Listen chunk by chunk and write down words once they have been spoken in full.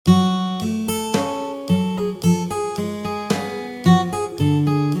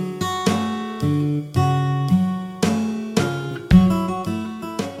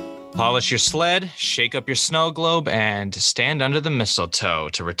Polish your sled, shake up your snow globe, and stand under the mistletoe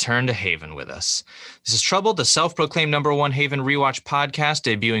to return to Haven with us. This is Troubled, the self-proclaimed #1 Haven rewatch podcast,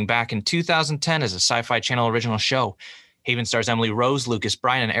 debuting back in 2010 as a Sci-Fi Channel original show. Haven stars Emily Rose, Lucas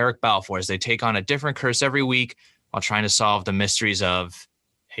Bryan, and Eric Balfour as they take on a different curse every week while trying to solve the mysteries of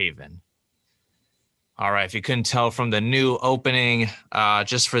Haven. All right, if you couldn't tell from the new opening,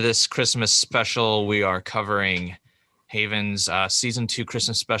 just for this Christmas special, we are covering Haven's Season 2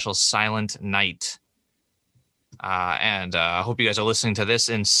 Christmas special, Silent Night. And I hope you guys are listening to this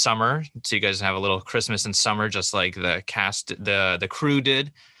in summer, so you guys have a little Christmas in summer, just like the cast, the crew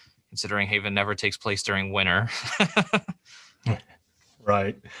did, considering Haven never takes place during winter.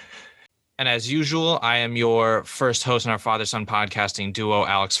 Right. And as usual, I am your first host in our father-son podcasting duo,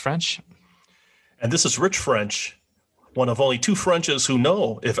 Alex French. And this is Rich French, one of only two Frenches who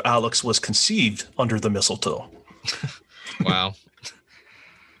know if Alex was conceived under the mistletoe. Wow.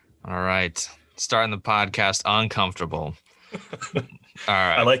 All right. Starting the podcast uncomfortable. All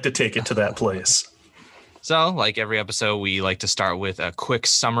right. I like to take it to that place. So, like every episode, we like to start with a quick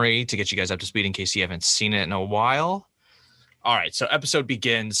summary to get you guys up to speed in case you haven't seen it in a while. All right. So, episode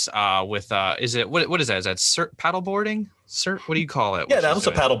begins with is it what is that? Is that paddleboarding? What do you call it? Yeah, that was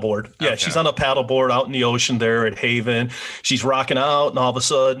a paddleboard. Yeah, okay. She's on a paddleboard out in the ocean there at Haven. She's rocking out, and all of a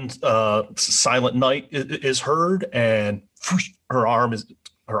sudden, Silent Night is heard, and her arm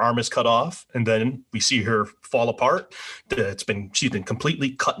is cut off, and then we see her fall apart. She's been completely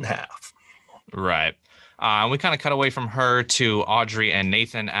cut in half. Right. We kind of cut away from her to Audrey and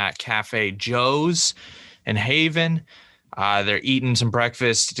Nathan at Cafe Joe's in Haven. They're eating some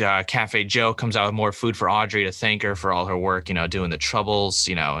breakfast. Cafe Joe comes out with more food for Audrey to thank her for all her work, doing the troubles,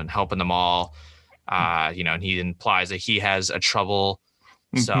 and helping them all. And he implies that he has a trouble.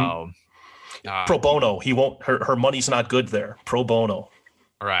 Mm-hmm. So pro bono, he won't, her money's not good there. Pro bono.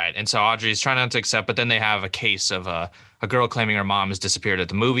 Right. And so Audrey's trying not to accept, but then they have a case of a girl claiming her mom has disappeared at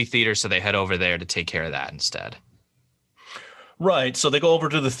the movie theater. So they head over there to take care of that instead. Right. So they go over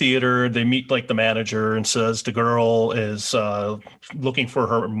to the theater. They meet like the manager and says the girl is looking for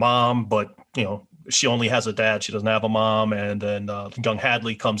her mom, but, she only has a dad. She doesn't have a mom. And then young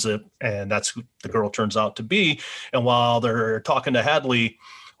Hadley comes in, and that's who the girl turns out to be. And while they're talking to Hadley,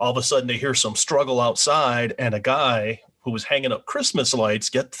 all of a sudden they hear some struggle outside, and a guy who was hanging up Christmas lights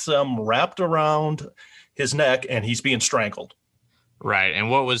gets them wrapped around his neck, and he's being strangled. Right.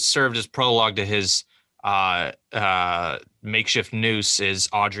 And what was served as prologue to his makeshift noose is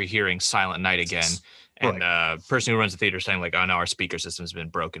Audrey hearing Silent Night again, and the person who runs the theater saying like, oh no, our speaker system's been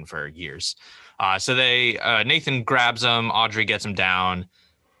broken for years. So Nathan grabs him, Audrey gets him down,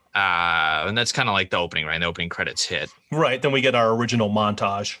 and that's kind of like the opening, right? The opening credits hit. Right. Then we get our original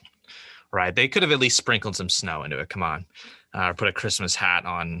montage. Right. They could have at least sprinkled some snow into it. Come on. Or put a Christmas hat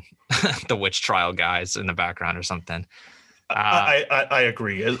on the witch trial guys in the background or something. I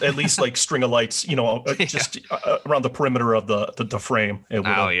agree. At least like string of lights, just around the perimeter of the frame.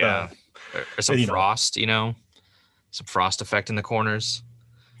 Or some frost, some frost effect in the corners.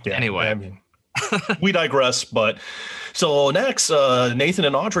 Yeah. Anyway. I mean, we digress, but so next, Nathan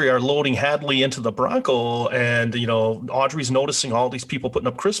and Audrey are loading Hadley into the Bronco, and Audrey's noticing all these people putting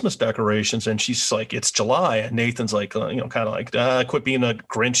up Christmas decorations, and she's like, "It's July," and Nathan's like, kind of like, "Quit being a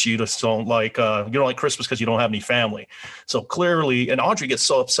Grinch. You just don't like Christmas because you don't have any family." So clearly, and Audrey gets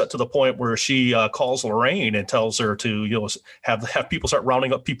so upset to the point where she calls Lorraine and tells her to have people start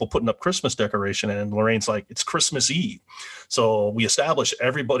rounding up people putting up Christmas decoration, and Lorraine's like, "It's Christmas Eve." So we establish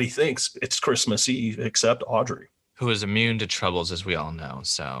everybody thinks it's Christmas Eve except Audrey, who is immune to troubles, as we all know.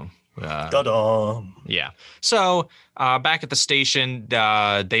 So, ta-da. Yeah. So back at the station,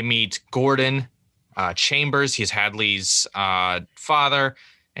 they meet Gordon Chambers. He's Hadley's father.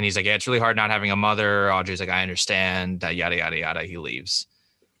 And he's like, yeah, it's really hard not having a mother. Audrey's like, I understand. Yada, yada, yada. He leaves.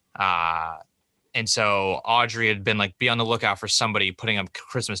 And so Audrey had been like, be on the lookout for somebody putting up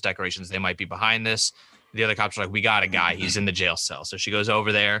Christmas decorations. They might be behind this. The other cops are like, we got a guy. He's in the jail cell. So she goes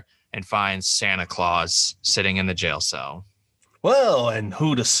over there and finds Santa Claus sitting in the jail cell. Well, and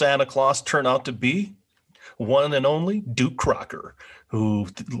who does Santa Claus turn out to be? One and only Duke Crocker, who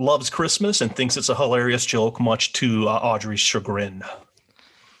loves Christmas and thinks it's a hilarious joke, much to Audrey's chagrin.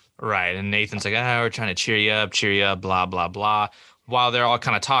 Right. And Nathan's like, we're trying to cheer you up, blah, blah, blah. While they're all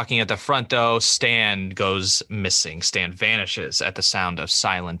kind of talking at the front, though, Stan goes missing. Stan vanishes at the sound of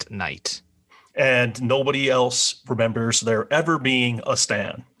Silent Night. And nobody else remembers there ever being a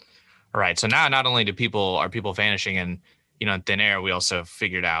Stan. Right. So now not only are people vanishing in thin air, we also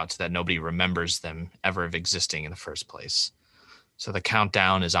figured out that nobody remembers them ever existing in the first place. So the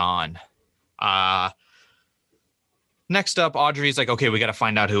countdown is on. Next up, Audrey's like, okay, we got to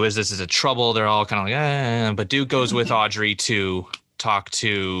find out who is this. Is it trouble? They're all kind of like, but Duke goes with Audrey to talk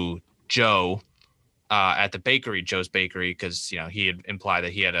to Joe at the bakery, Joe's Bakery, because, he had implied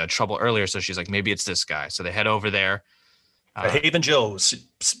that he had trouble earlier. So she's like, maybe it's this guy. So they head over there. Haven Joe's,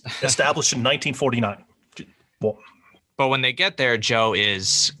 established in 1949. Well, but when they get there, Joe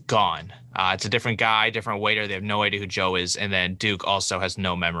is gone. It's a different guy, different waiter. They have no idea who Joe is. And then Duke also has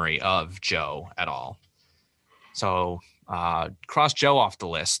no memory of Joe at all. So cross Joe off the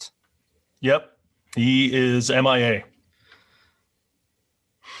list. Yep. He is MIA.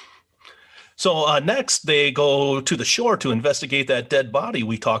 So next, they go to the shore to investigate that dead body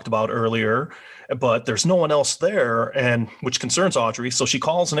we talked about earlier, but there's no one else there, and which concerns Audrey. So she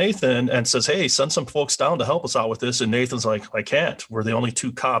calls Nathan and says, hey, send some folks down to help us out with this. And Nathan's like, I can't. We're the only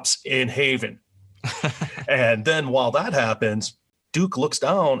two cops in Haven. And then while that happens, Duke looks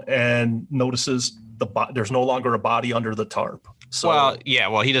down and notices there's no longer a body under the tarp. So,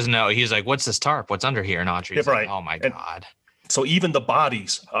 he doesn't know. He's like, what's this tarp? What's under here? And Audrey's like, oh, my God. So even the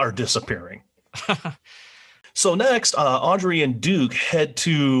bodies are disappearing. So next, Audrey and Duke head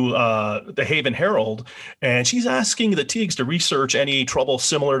to the Haven Herald, and she's asking the Teagues to research any trouble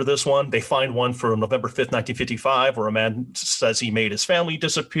similar to this one. They find one from November 5th, 1955, where a man says he made his family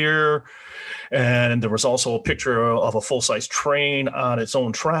disappear. And there was also a picture of a full-size train on its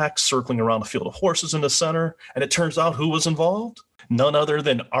own tracks circling around a field of horses in the center. And it turns out who was involved? None other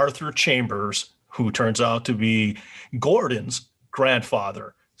than Arthur Chambers, who turns out to be Gordon's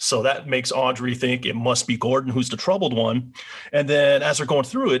grandfather. So that makes Audrey think it must be Gordon who's the troubled one. And then as they're going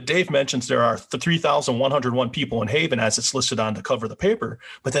through it, Dave mentions there are 3,101 people in Haven as it's listed on the cover of the paper.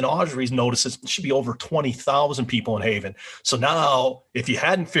 But then Audrey notices it should be over 20,000 people in Haven. So now, if you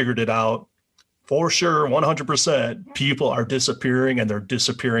hadn't figured it out, for sure, 100%, people are disappearing, and they're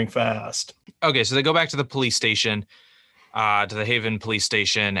disappearing fast. Okay, so they go back to the police station. To the Haven police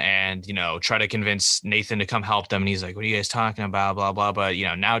station and, try to convince Nathan to come help them. And he's like, what are you guys talking about? Blah, blah, blah.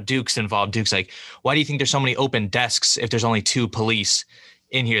 But, now Duke's involved. Duke's like, why do you think there's so many open desks if there's only two police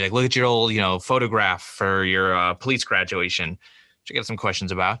in here? Like, look at your old, photograph for your police graduation, which I get some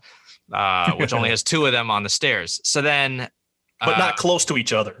questions about, which only has two of them on the stairs. So then. But not close to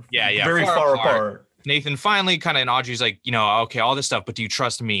each other. Yeah. Very far apart. Nathan finally and Audrey's like, okay, all this stuff, but do you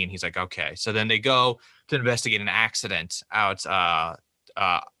trust me? And he's like, okay. So then they go to investigate an accident out.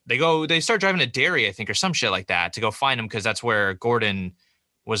 They start driving to Derry, I think, or some shit like that to go find him because that's where Gordon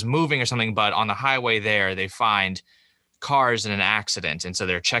was moving or something. But on the highway there, they find cars in an accident. And so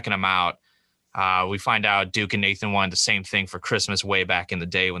they're checking them out. We find out Duke and Nathan wanted the same thing for Christmas way back in the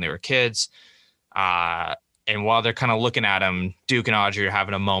day when they were kids. And while they're kind of looking at him, Duke and Audrey are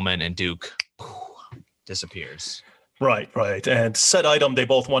having a moment and Duke disappears. Right. And said item they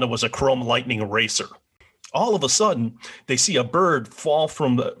both wanted was a chrome lightning racer. All of a sudden, they see a bird fall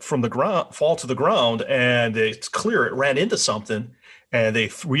to the ground, and it's clear it ran into something. And they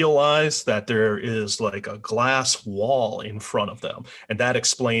realize that there is like a glass wall in front of them, and that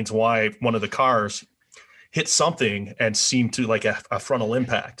explains why one of the cars hit something and seemed to like a frontal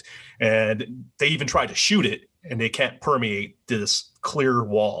impact. And they even try to shoot it, and they can't permeate this clear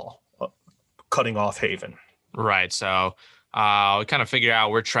wall, cutting off Haven. Right. So we kind of figure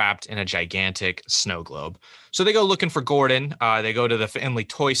out we're trapped in a gigantic snow globe. So they go looking for Gordon. They go to the family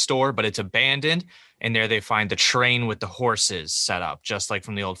toy store, but it's abandoned. And there they find the train with the horses set up, just like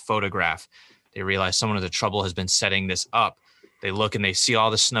from the old photograph. They realize someone of the trouble has been setting this up. They look and they see all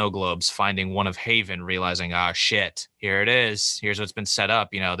the snow globes, finding one of Haven, realizing, shit, here it is. Here's what's been set up.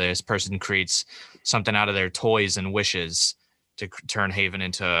 This person creates something out of their toys and wishes to turn Haven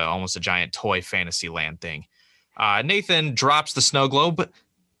into almost a giant toy fantasy land thing. Nathan drops the snow globe.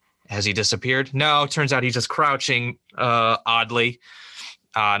 Has he disappeared? No, turns out he's just crouching oddly.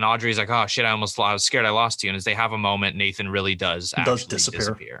 And Audrey's like, oh, shit, I was scared I lost you. And as they have a moment, Nathan really does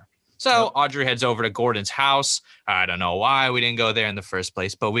disappear. So yep. Audrey heads over to Gordon's house. I don't know why we didn't go there in the first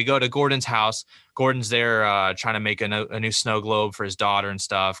place, but we go to Gordon's house. Gordon's there trying to make a new snow globe for his daughter and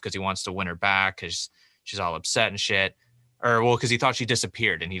stuff because he wants to win her back because she's all upset and shit. Because he thought she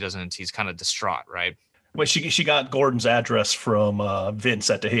disappeared and he's kind of distraught, right? Well, she got Gordon's address from Vince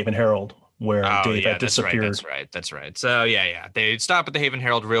at the Haven Herald where Dave had disappeared. That's right. So, yeah. They stop at the Haven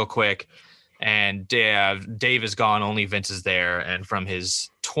Herald real quick, and Dave is gone. Only Vince is there. And from his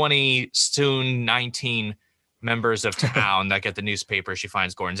 20, soon 19 members of town that get the newspaper, she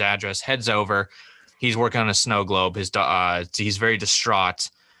finds Gordon's address, heads over. He's working on a snow globe. He's very distraught.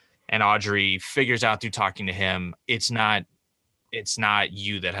 And Audrey figures out through talking to him, it's not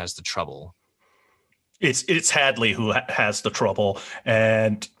you that has the trouble. It's Hadley who has the trouble.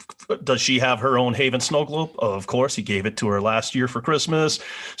 And does she have her own Haven snow globe? Of course, he gave it to her last year for Christmas.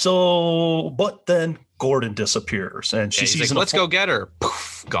 So, but then Gordon disappears, and she sees like, let's go get her.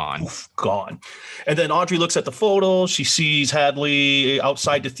 Poof, gone. Poof, gone. And then Audrey looks at the photo. She sees Hadley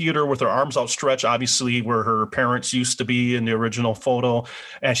outside the theater with her arms outstretched, obviously where her parents used to be in the original photo.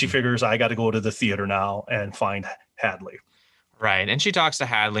 And she figures, I got to go to the theater now and find Hadley. Right. And she talks to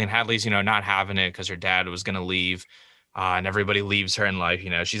Hadley, and Hadley's, not having it because her dad was going to leave, and everybody leaves her in life.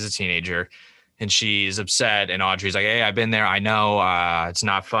 She's a teenager, and she's upset. And Audrey's like, hey, I've been there. I know it's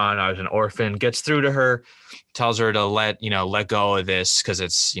not fun. I was an orphan. Gets through to her, tells her to let go of this because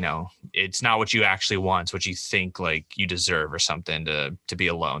it's not what you actually want. It's what you think like you deserve or something to be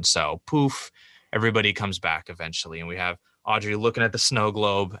alone. So poof, everybody comes back eventually. And we have Audrey looking at the snow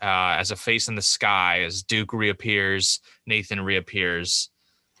globe as a face in the sky, as Duke reappears, Nathan reappears.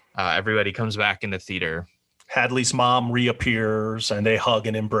 Everybody comes back in the theater. Hadley's mom reappears and they hug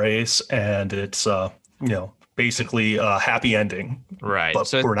and embrace, and it's basically a happy ending. Right.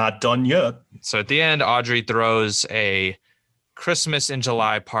 But we're not done yet. So at the end, Audrey throws a Christmas in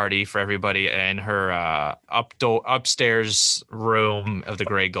July party for everybody in her upstairs room of the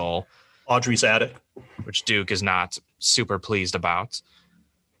Grey Gull. Audrey's attic. Which Duke is not super pleased about.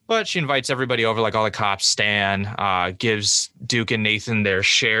 But she invites everybody over, like all the cops. Stan gives Duke and Nathan their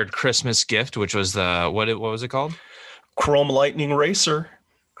shared Christmas gift, which was what was it called? Chrome Lightning Racer.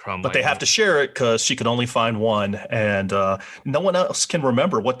 But they have to share it because she could only find one, and no one else can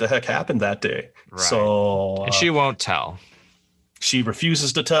remember what the heck happened that day. Right. So and she won't tell. She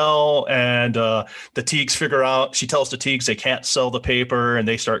refuses to tell, and the Teagues figure out. She tells the Teagues they can't sell the paper, and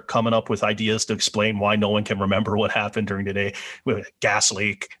they start coming up with ideas to explain why no one can remember what happened during the day with a gas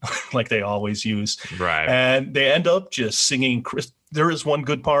leak, like they always use. Right. And they end up just singing. There is one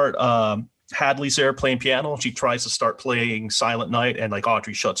good part. Hadley's there playing piano. She tries to start playing Silent Night, and like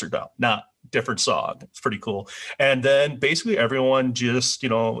Audrey shuts her down. Different song. It's pretty cool. And then basically everyone just,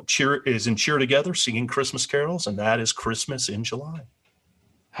 cheer together, singing Christmas carols, and that is Christmas in July.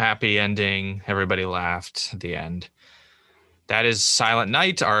 Happy ending. Everybody laughed at the end. That is Silent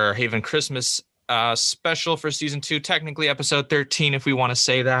Night, our Haven Christmas special for season 2, technically episode 13, if we want to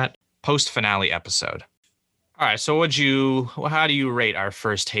say that, post-finale episode. All right, so how do you rate our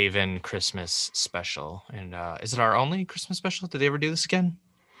first Haven Christmas special? And is it our only Christmas special? Did they ever do this again?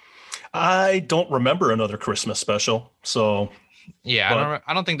 I don't remember another Christmas special. So yeah,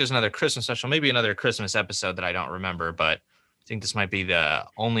 I don't think there's another Christmas special. Maybe another Christmas episode that I don't remember, but I think this might be the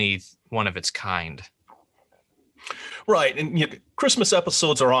only one of its kind. Right, and Christmas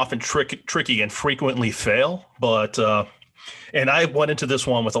episodes are often tricky and frequently fail, but and I went into this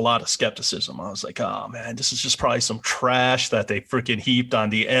one with a lot of skepticism. I was like, oh man, this is just probably some trash that they freaking heaped on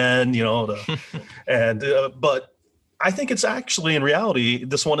the end, but I think it's actually, in reality,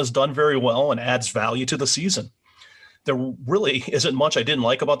 this one is done very well and adds value to the season. There really isn't much I didn't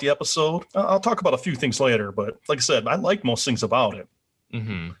like about the episode. I'll talk about a few things later, but like I said, I like most things about it.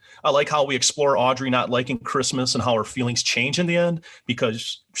 Mm-hmm. I like how we explore Audrey not liking Christmas and how her feelings change in the end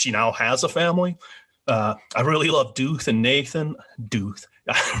because she now has a family. I really love Duke and Nathan.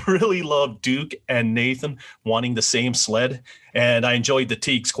 I really love Duke and Nathan wanting the same sled, and I enjoyed the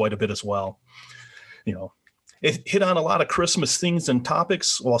Teagues quite a bit as well. It hit on a lot of Christmas themes and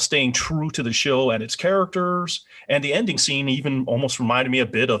topics while staying true to the show and its characters. And the ending scene even almost reminded me a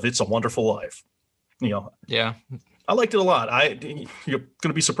bit of It's a Wonderful Life. Yeah. I liked it a lot. You're going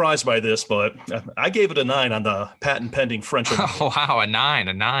to be surprised by this, but I gave it a 9 on the patent pending French. Oh, wow. A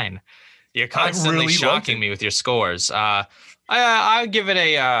 9. You're constantly really shocking me with your scores. I'll give it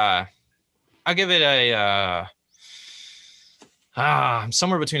I'm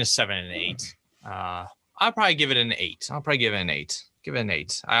somewhere between a 7 and an 8. I'll probably give it an 8. Give it an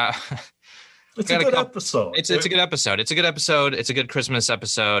 8. It's a good episode. It's a good episode. It's a good episode. It's a good Christmas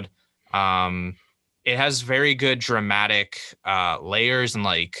episode. It has very good dramatic layers and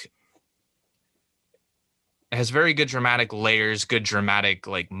it has very good dramatic layers, good dramatic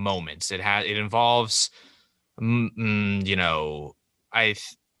moments. It involves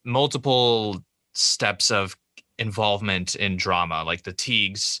multiple steps of involvement in drama, like the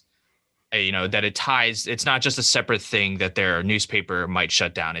Teagues. That it ties, it's not just a separate thing that their newspaper might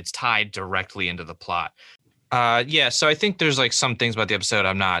shut down. It's tied directly into the plot. So I think there's some things about the episode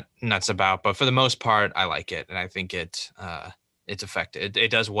I'm not nuts about, but for the most part, I like it. And I think it's effective.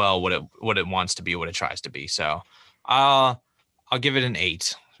 It does well what it wants to be, what it tries to be. So I'll give it an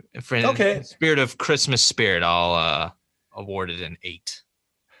 8. For okay. Spirit of Christmas spirit, I'll award it an 8.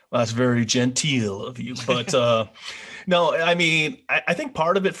 That's very genteel of you. But no, I mean, I think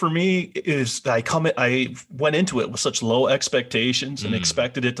part of it for me is I went into it with such low expectations and Mm.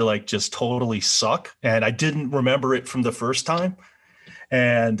 expected it to like just totally suck. And I didn't remember it from the first time.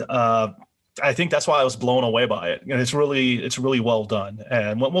 And I think that's why I was blown away by it. And it's really well done.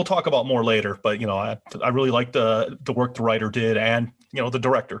 And we'll talk about more later. But I really like the work the writer did, and the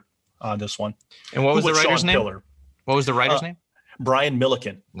director on this one. And what was the writer's Sean name? Piller. What was the writer's name? Brian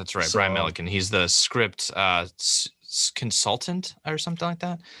Milliken. That's right, So, Brian Milliken. He's the script consultant or something like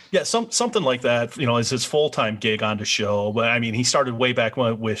that. Yeah, something like that. Is his full time gig on the show. But I mean, he started way back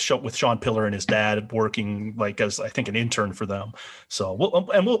when with Sean Piller and his dad working like as I think an intern for them. So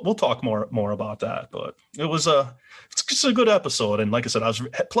we'll talk more about that. But it's just a good episode, and like I said, I was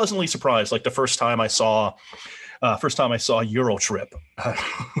pleasantly surprised. Like the first time I saw Eurotrip, I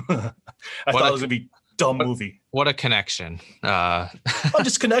thought it was gonna be dumb movie. What a connection! I'm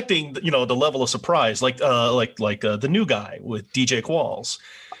just connecting, the level of surprise, like the new guy with DJ Qualls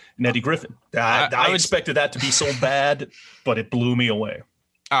and Eddie Griffin. I expected that to be so bad, but it blew me away.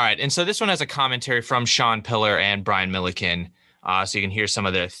 All right, and so this one has a commentary from Sean Piller and Brian Milliken, so you can hear some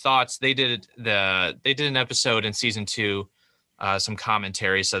of their thoughts. They did an episode in season 2, some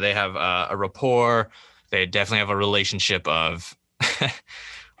commentary. So they have a rapport. They definitely have a relationship of.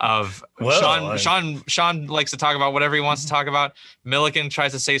 Sean likes to talk about whatever he wants to talk about. Milliken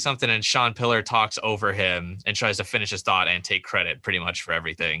tries to say something, and Sean Piller talks over him and tries to finish his thought and take credit pretty much for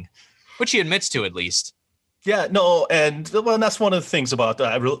everything, which he admits to at least. Yeah, no, and that's one of the things about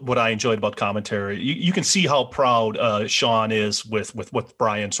what I enjoyed about commentary. You can see how proud Sean is with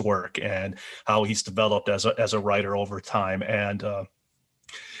Brian's work and how he's developed as a writer over time. And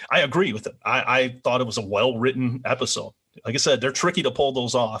I agree with it. I thought it was a well-written episode. Like I said, they're tricky to pull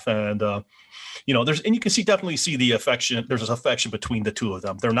those off, and you can definitely see the affection. There's an affection between the two of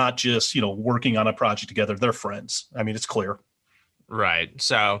them. They're not just working on a project together. They're friends. I mean, it's clear. Right.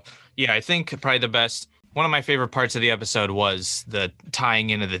 So yeah, I think probably one of my favorite parts of the episode was the tying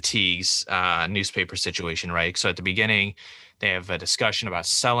into the Teagues newspaper situation. Right. So at the beginning, they have a discussion about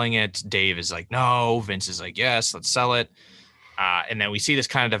selling it. Dave is like, no. Vince is like, yes, let's sell it. And then we see this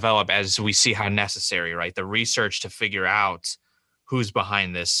kind of develop as we see how necessary, right? The research to figure out who's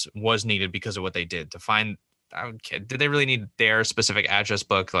behind this was needed because of what they did to find. Did they really need their specific address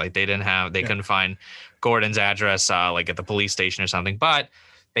book? Like they couldn't find Gordon's address, like at the police station or something, but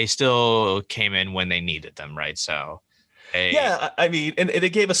they still came in when they needed them. Right. So. Yeah. I mean, and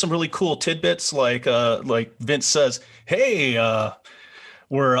it gave us some really cool tidbits. Like Vince says, hey,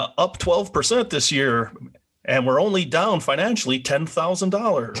 we're up 12% this year. And we're only down financially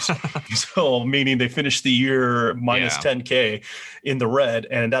 $10,000. So meaning they finished the year minus 10K in the red.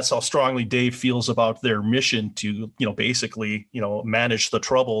 And that's how strongly Dave feels about their mission to, basically, manage the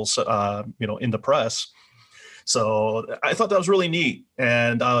troubles, in the press. So I thought that was really neat.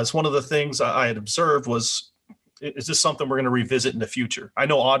 And it's one of the things I had observed was, is this something we're going to revisit in the future? I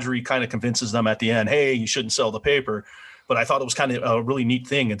know Audrey kind of convinces them at the end, hey, you shouldn't sell the paper. But I thought it was kind of a really neat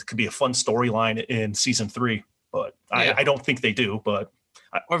thing. It could be a fun storyline in season 3, but I don't think they do, but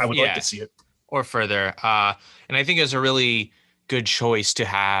I would like to see it. Or further. And I think it's a really good choice to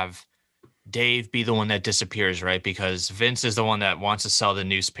have Dave be the one that disappears, right? Because Vince is the one that wants to sell the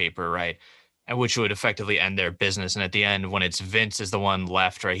newspaper, right? And which would effectively end their business. And at the end, when it's Vince is the one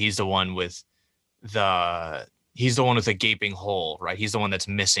left, right? He's the one with a gaping hole, right? He's the one that's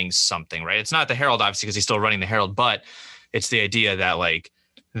missing something, right? It's not the Herald, obviously, because he's still running the Herald, but it's the idea that like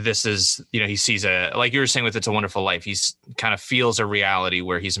this is, he sees like you were saying with It's a Wonderful Life, he's kind of feels a reality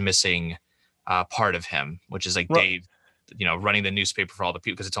where he's missing part of him, which is like Dave, running the newspaper for all the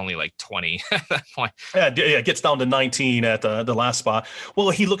people because it's only like 20 at that point. Yeah, it gets down to 19 at the last spot. Well,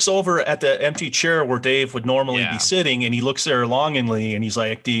 he looks over at the empty chair where Dave would normally be sitting, and he looks there longingly, and he's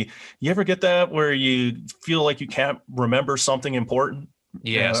like, do you ever get that where you feel like you can't remember something important?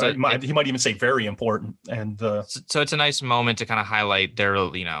 Yeah, so he might even say very important. And so it's a nice moment to kind of highlight their,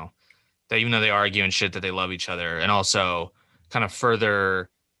 that even though they argue and shit, that they love each other, and also kind of further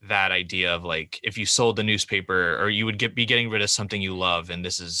that idea of like if you sold the newspaper, or you would be getting rid of something you love, and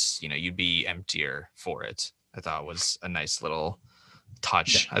this is you'd be emptier for it. I thought was a nice little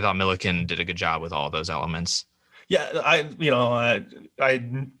touch. Yeah. I thought Milliken did a good job with all those elements. Yeah, I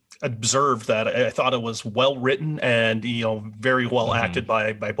observed that. I thought it was well written and very well acted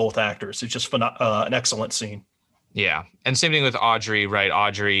by both actors. It's just an excellent scene. Yeah, and same thing with Audrey, right?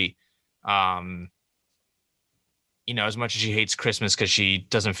 Audrey, as much as she hates Christmas because she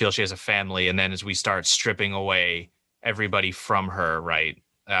doesn't feel she has a family, and then as we start stripping away everybody from her, right?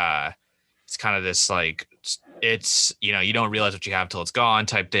 It's kind of this like it's, you don't realize what you have till it's gone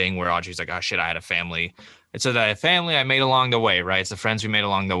type thing, where Audrey's like, oh shit, I had a family. It's a family I made along the way, right? It's the friends we made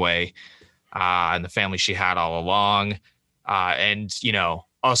along the way, and the family she had all along. And,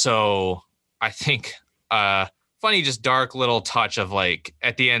 also, I think funny, just dark little touch of like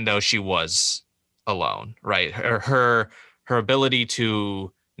at the end, though, she was alone, right? Her ability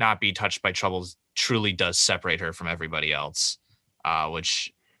to not be touched by troubles truly does separate her from everybody else,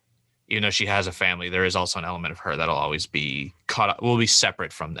 which, even though she has a family, there is also an element of her that'll always be will be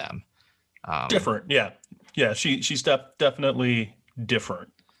separate from them. Different. Yeah. She's definitely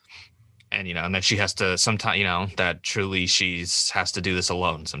different. And, and then she has to sometimes, that truly has to do this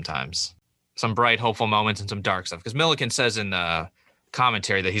alone sometimes. Some bright, hopeful moments and some dark stuff. Because Milliken says in the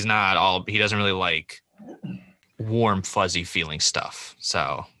commentary that he doesn't really like warm, fuzzy feeling stuff.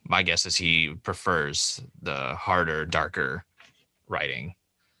 So my guess is he prefers the harder, darker writing.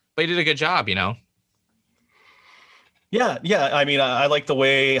 But he did a good job, Yeah. I mean, I like the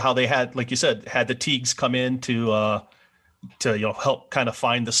way how they had, like you said, had the Teagues come in to help kind of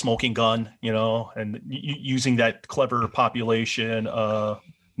find the smoking gun, and using that clever population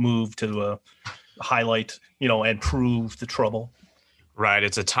move to highlight, and prove the trouble. Right.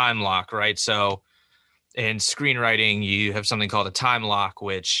 It's a time lock, right? So in screenwriting, you have something called a time lock,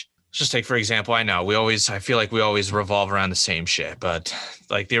 which, just take, for example, I feel like we always revolve around the same shit, but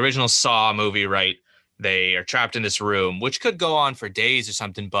like the original Saw movie, right? They are trapped in this room, which could go on for days or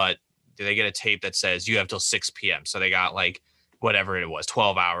something, but they get a tape that says you have till 6 p.m. So they got like whatever it was,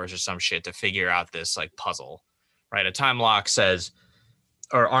 12 hours or some shit to figure out this like puzzle, right? A time lock says,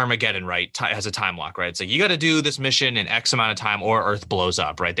 or Armageddon, right, has a time lock, right? It's like, you got to do this mission in X amount of time or Earth blows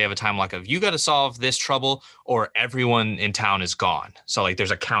up, right? They have a time lock of, you got to solve this trouble or everyone in town is gone. So like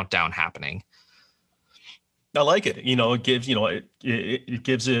there's a countdown happening. I like it. It gives, it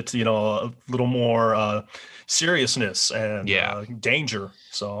gives it, a little more seriousness and danger.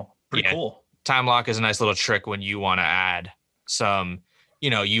 So pretty cool. Time lock is a nice little trick when you want to add some,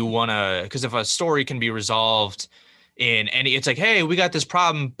 because if a story can be resolved in any, it's like, hey, we got this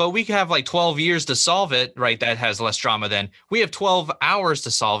problem, but we have like 12 years to solve it, right? That has less drama than we have 12 hours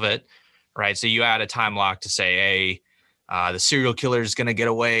to solve it, right? So you add a time lock to say, hey, the serial killer is going to get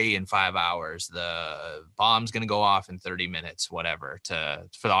away in 5 hours. The bomb's going to go off in 30 minutes, whatever,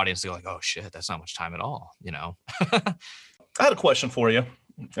 for the audience to go like, oh shit, that's not much time at all, I had a question for you.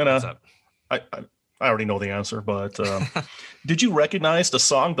 And What's up? I already know the answer, but did you recognize the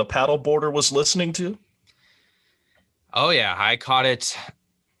song the paddleboarder was listening to? Oh yeah, I caught it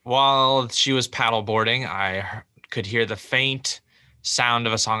while she was paddleboarding. I could hear the faint sound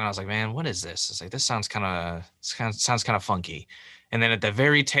of a song, and I was like, "Man, what is this?" It's like, this sounds kind of funky. And then at the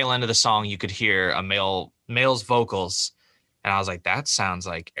very tail end of the song, you could hear a male's vocals, and I was like, "That sounds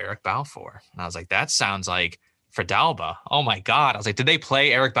like Eric Balfour." And I was like, "That sounds like Fridalba." Oh my god! I was like, "Did they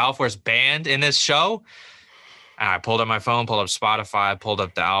play Eric Balfour's band in this show?" And I pulled up my phone, pulled up Spotify, pulled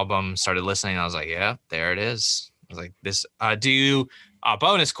up the album, started listening. And I was like, "Yeah, there it is." I was like, "This."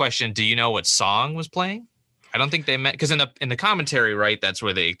 Bonus question: do you know what song was playing? I don't think they meant, because in the commentary, right? That's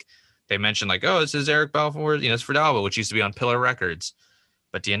where they mentioned like, "Oh, this is Eric Balfour, it's Fridalba," which used to be on Pillar Records.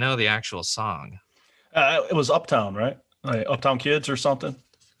 But do you know the actual song? It was Uptown, right? Like Uptown Kids or something.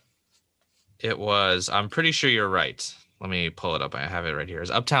 It was. I'm pretty sure you're right. Let me pull it up. I have it right here.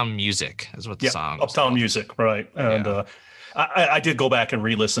 It's Uptown Music is what the song was Uptown called. Music, right? And I did go back and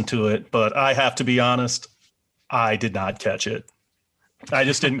re-listen to it, but I have to be honest, I did not catch it. I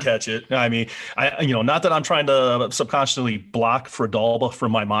just didn't catch it. I mean, not that I'm trying to subconsciously block Fridalba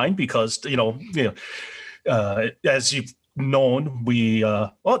from my mind, because as you've known,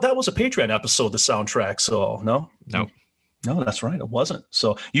 that was a Patreon episode, the soundtrack. So no, that's right, it wasn't.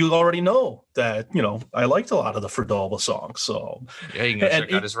 So you already know that I liked a lot of the Fridalba songs. So yeah, you can go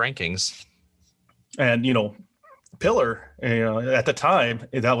check out his rankings. And Pillar, at the time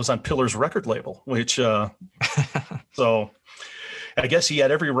that was on Pillar's record label, which so. I guess he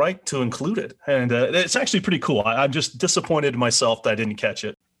had every right to include it. And it's actually pretty cool. I'm just disappointed in myself that I didn't catch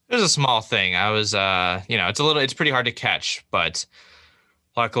it. It was a small thing. I was, it's pretty hard to catch, but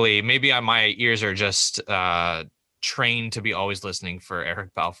luckily maybe my ears are just trained to be always listening for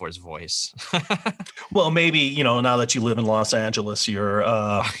Eric Balfour's voice. Well, maybe, now that you live in Los Angeles, you're,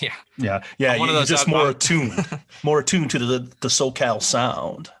 you're just more attuned to the SoCal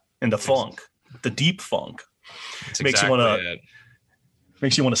sound and the funk, the deep funk.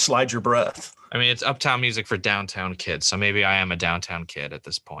 Makes you want to slide your breath. I mean, it's Uptown Music for downtown kids, so maybe I am a downtown kid at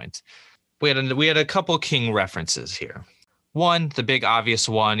this point. We had a couple King references here. One, the big obvious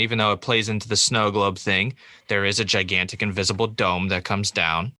one, even though it plays into the snow globe thing, there is a gigantic invisible dome that comes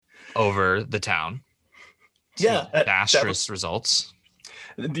down over the town. Yeah, disastrous results.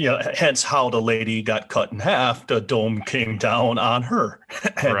 Hence how the lady got cut in half. The dome came down on her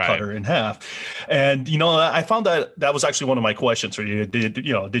and cut her in half. And I found that was actually one of my questions for you.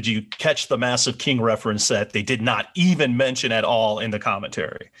 Did you catch the Massive King reference that they did not even mention at all in the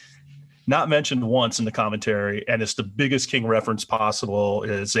commentary? Not mentioned once in the commentary, and it's the biggest King reference possible.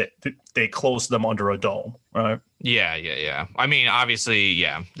 Is it they closed them under a dome, right? Yeah. I mean, obviously,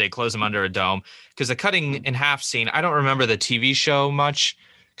 they close them under a dome because the cutting in half scene. I don't remember the TV show much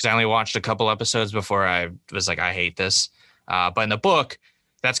because I only watched a couple episodes before I was like, I hate this. But in the book,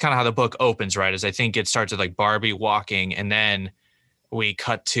 that's kind of how the book opens, right? Is I think it starts with like Barbie walking, and then we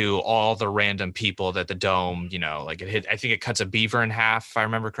cut to all the random people that the dome, like it hit. I think it cuts a beaver in half, if I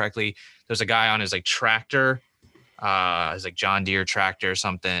remember correctly. There's a guy on his like tractor, his like John Deere tractor or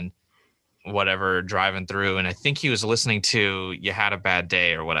something, whatever, driving through. And I think he was listening to "You Had a Bad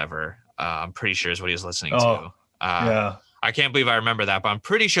Day" or whatever. I'm pretty sure is what he was listening to. Yeah. I can't believe I remember that, but I'm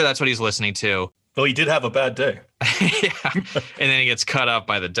pretty sure that's what he's listening to. Well, he did have a bad day. Yeah. And then he gets cut up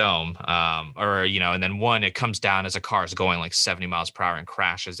by the dome. And then it comes down as a car is going like 70 miles per hour and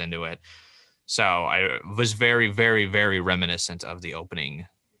crashes into it. So I was very, very, very reminiscent of the opening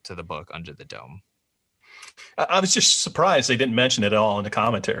to the book Under the Dome. I was just surprised they didn't mention it at all in the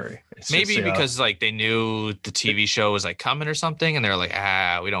commentary. Maybe because like they knew the TV show was like coming or something, and they're like,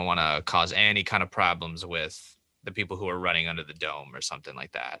 we don't want to cause any kind of problems with the people who are running under the dome or something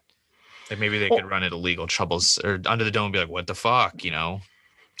like that. Like maybe they could run into legal troubles or under the dome and be like, what the fuck,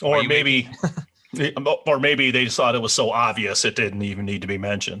 Or maybe or maybe they just thought it was so obvious it didn't even need to be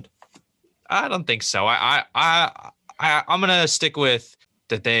mentioned. I don't think so. I'm gonna stick with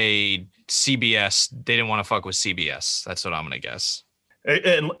that CBS, they didn't want to fuck with CBS. That's what I'm gonna guess.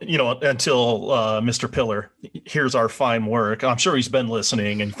 And until Mr. Pillar hears our fine work, I'm sure he's been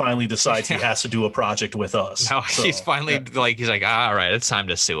listening and finally decides he has to do a project with us. No, he's finally he's like, all right, it's time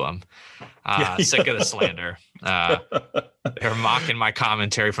to sue him. Sick of the slander. They're mocking my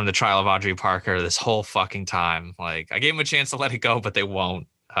commentary from the trial of Audrey Parker this whole fucking time. Like I gave him a chance to let it go, but they won't.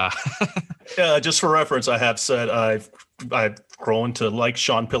 Just for reference, I have said I've grown to like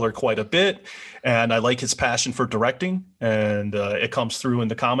Sean Pillar quite a bit, and I like his passion for directing, and it comes through in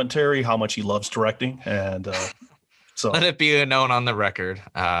the commentary how much he loves directing, and so let it be known on the record.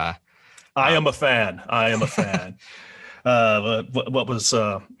 I am a fan. What was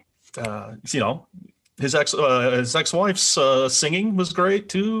his ex-wife's singing was great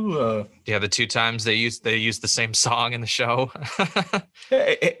too. The 2 times they used the same song in the show.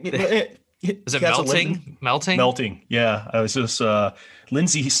 Is it melting? Yeah, I was just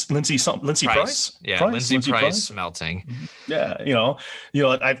Lindsay Price. Yeah, Lindsay Price melting. Yeah,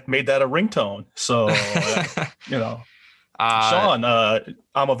 I've made that a ringtone. So Sean,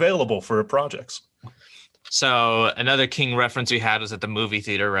 I'm available for projects. So another King reference we had was at the movie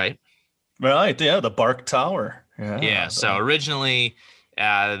theater, right? Right, yeah, the Bark Tower. Yeah. So originally,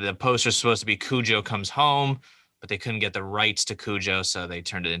 the poster's supposed to be Cujo Comes Home, but they couldn't get the rights to Cujo, so they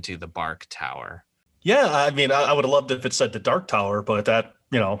turned it into the Bark Tower. Yeah, I mean, I would have loved if it said the Dark Tower, but that,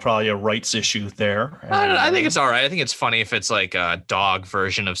 probably a rights issue there. I think it's all right. I think it's funny if it's like a dog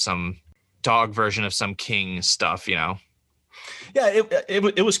version of some King stuff, Yeah,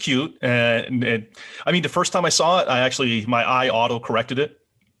 it was cute, and the first time I saw it, my eye auto corrected it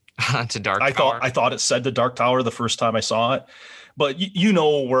to Dark Tower. I thought it said the Dark Tower the first time I saw it, but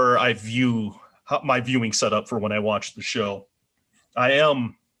where I view my viewing setup for when I watch the show. I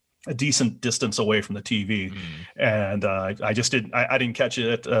am a decent distance away from the TV, and I just didn't catch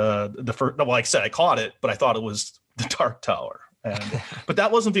it the first. Well, like I said, I caught it, but I thought it was the Dark Tower. And but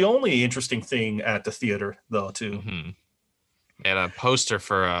that wasn't the only interesting thing at the theater, though. Too. Mm-hmm. They had a poster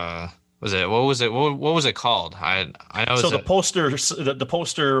for what was it called? I know. So the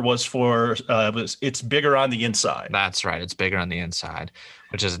poster was for it's bigger on the inside. That's right. It's bigger on the inside,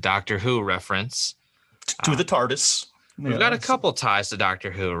 which is a Doctor Who reference to the TARDIS. We've got a couple ties to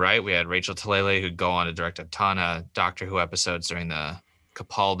Doctor Who, right? We had Rachel Talalay, who'd go on to direct a ton of Doctor Who episodes during the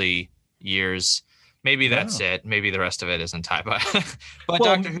Capaldi years. Maybe that's it. Maybe the rest of it isn't tied. But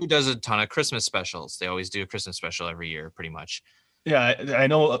Doctor Who does a ton of Christmas specials. They always do a Christmas special every year, pretty much. Yeah, I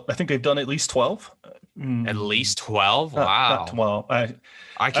know. I think they've done at least 12. At least 12? Wow. Not 12.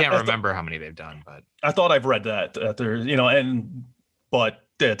 I can't remember how many they've done, but I thought I've read that.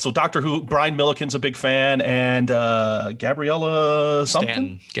 So Doctor Who, Brian Milliken's a big fan, and Gabriella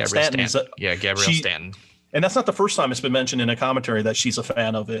something. Gabrielle Stanton. And that's not the first time it's been mentioned in a commentary that she's a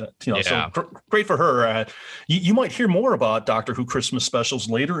fan of it. So great for her. You might hear more about Doctor Who Christmas specials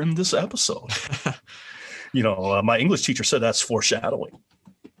later in this episode. My English teacher said that's foreshadowing.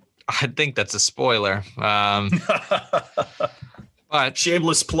 I think that's a spoiler. But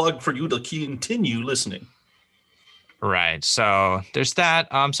Shameless plug for you to continue listening. right. So there's that.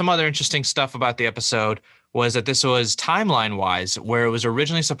 Some other interesting stuff about the episode was that this was timeline wise, where it was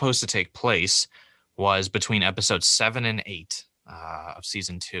originally supposed to take place was between episodes 7 and 8 of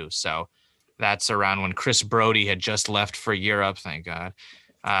season 2. So that's around when Chris Brody had just left for Europe. Thank God.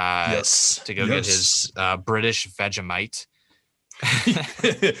 Yes. To go get his British Vegemite.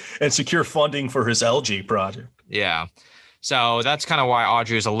 And secure funding for his LG project. Yeah. So that's kind of why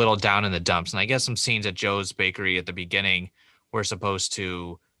Audrey was a little down in the dumps. And I guess some scenes at Joe's Bakery at the beginning were supposed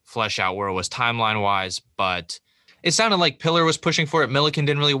to flesh out where it was timeline wise, but it sounded like Pillar was pushing for it. Milliken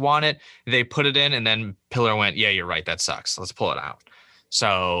didn't really want it. They put it in, and then Pillar went, yeah, you're right. That sucks. Let's pull it out.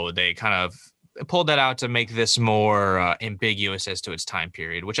 So they kind of pulled that out to make this more ambiguous as to its time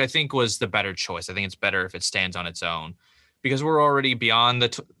period, which I think was the better choice. I think it's better if it stands on its own because we're already beyond the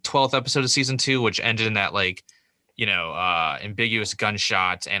 12th episode of season 2, which ended in that ambiguous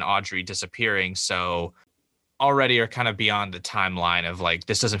gunshot and Audrey disappearing. So already are kind of beyond the timeline of like,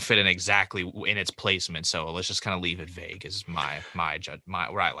 this doesn't fit in exactly in its placement. So let's just kind of leave it vague is my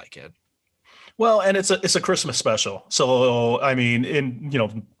where I like it. Well, and it's a Christmas special. So, I mean,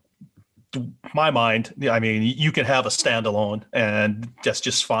 in, my mind, I mean, you can have a standalone and that's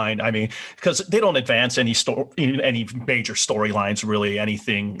just fine. I mean, because they don't advance any major storylines, really,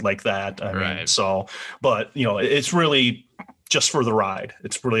 anything like that. I mean, so, but it's really just for the ride.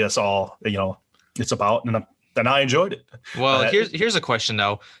 It's really, that's all, it's about. And I enjoyed it. Well, here's a question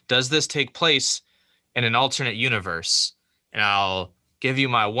though. Does this take place in an alternate universe? And I'll give you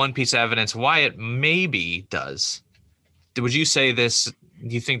my one piece of evidence why it maybe does. Would you say this?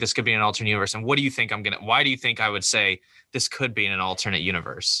 Do you think this could be an alternate universe? And what do you think why do you think I would say this could be in an alternate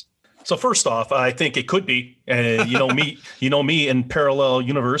universe? So first off, I think it could be, and me in parallel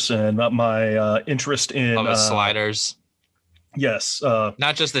universe and my interest in sliders. Yes.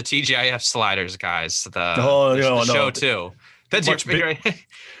 Not just the TGIF sliders, guys. The show too. That's your favorite.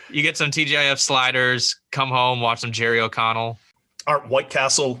 You get some TGIF sliders, come home, watch some Jerry O'Connell. Aren't White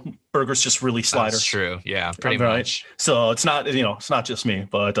Castle burgers just really sliders? That's true. Yeah, pretty much. So it's not, it's not just me,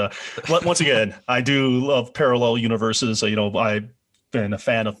 but once again, I do love parallel universes. I've been a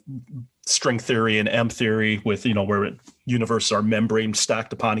fan of string theory and M theory with, where universes are membrane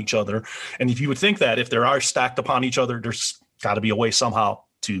stacked upon each other. And if you would think that if there are stacked upon each other, there's got to be a way somehow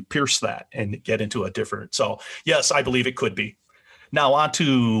to pierce that and get into a different. So yes, I believe it could be. Now on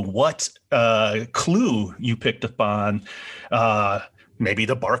to what clue you picked up on. Maybe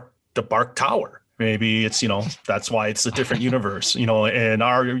the Bark Tower. Maybe it's, that's why it's a different universe. In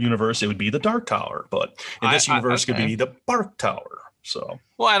our universe, it would be the Dark Tower, but in this universe, could be the Bark Tower. So,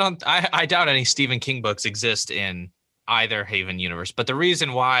 well, I doubt any Stephen King books exist in either Haven universe. But the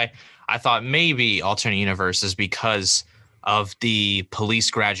reason why I thought maybe alternate universe is because of the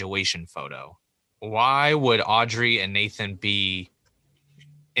police graduation photo. Why would Audrey and Nathan be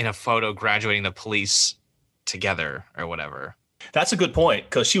in a photo graduating the police together or whatever? That's a good point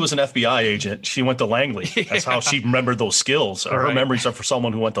because she was an FBI agent. She went to Langley. That's how she remembered those skills. Her memories are for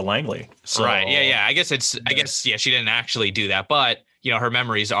someone who went to Langley. So, right. Yeah. I guess she didn't actually do that, but her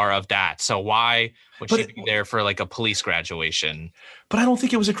memories are of that. So why would she be there for like a police graduation? But I don't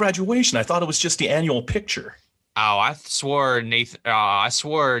think it was a graduation. I thought it was just the annual picture. Oh, I swore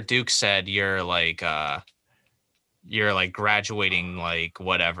Duke said you're like graduating like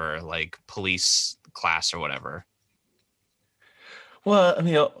whatever, like police class or whatever. Well,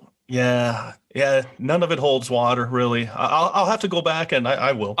 yeah. None of it holds water, really. I'll have to go back and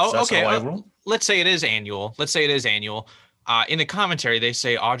I will. Oh, okay. Let's say it is annual. In the commentary, they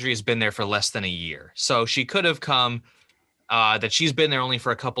say Audrey has been there for less than a year. So she could have come, that she's been there only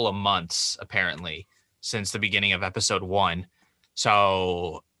for a couple of months, apparently, since the beginning of episode 1.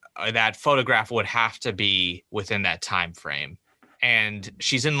 So that photograph would have to be within that time frame. And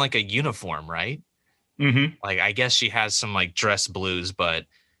she's in like a uniform, right? Mm-hmm. Like, I guess she has some like dress blues, but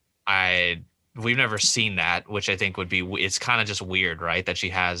we've never seen that, which I think would be, it's kind of just weird, right? That she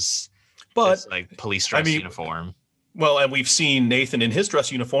has this, like police dress uniform. Well, and we've seen Nathan in his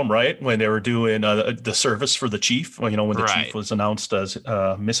dress uniform, right? When they were doing the service for the chief, when the chief was announced as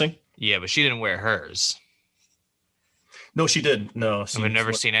missing. Yeah, but she didn't wear hers. No, she didn't. No, we've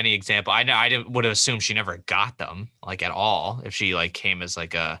never seen any example. I would have assumed she never got them like at all. If she like came as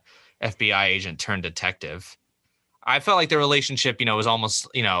like a FBI agent turned detective. I felt like the relationship, was almost,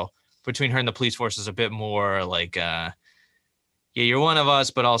 between her and the police force is a bit more like, you're one of us,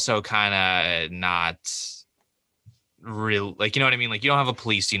 but also kind of not real. Like, you know what I mean? Like, you don't have a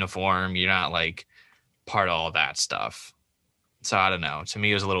police uniform. You're not like part of all that stuff. So I don't know. To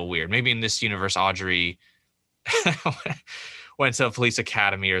me, it was a little weird. Maybe in this universe, Audrey went to a police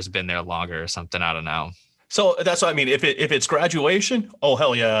academy or has been there longer or something. I don't know. So that's what I mean. If it's graduation, oh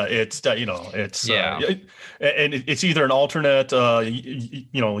hell yeah, it's it's and it's either an alternate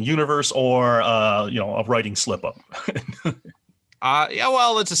universe or a writing slip up. Yeah,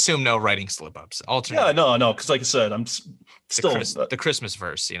 well, let's assume no writing slip ups. Alternate. Yeah, no, because like I said, I'm still the Christmas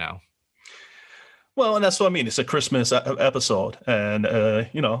verse, Well, and that's what I mean. It's a Christmas episode, and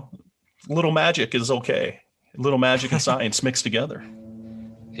little magic is okay. Little magic and science mixed together.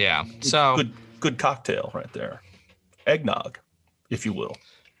 Yeah. So good cocktail right there. Eggnog, if you will.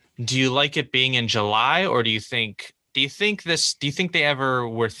 Do you like it being in July, or do you think they ever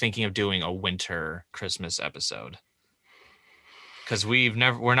were thinking of doing a winter Christmas episode? Because we're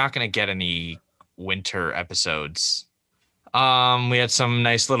not going to get any winter episodes. We had some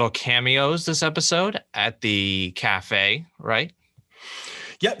nice little cameos this episode at the cafe, right?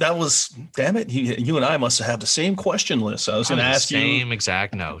 Yeah, that was, damn it. You and I must have the same question list. I was going to ask you. Same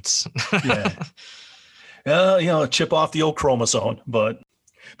exact notes. Yeah. Chip off the old chromosome. But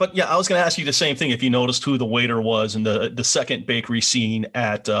yeah, I was going to ask you the same thing. If you noticed who the waiter was in the second bakery scene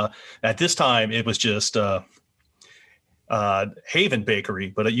at this time, it was just Haven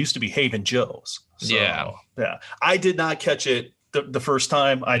Bakery, but it used to be Haven Joe's. So, yeah. I did not catch it the first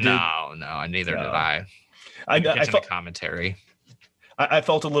time. I did. No, neither did I. I felt commentary. I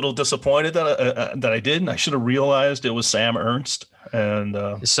felt a little disappointed that I didn't. I should have realized it was Sam Ernst. And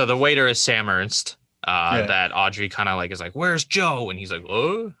so the waiter is Sam Ernst. That Audrey kind of is like, "Where's Joe?" And he's like,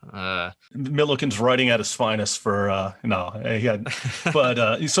 "Oh." Milliken's writing at his finest for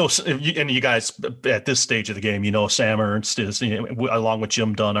so you guys at this stage of the game, Sam Ernst is along with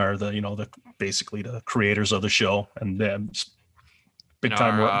Jim Dunn are the basically the creators of the show, and then big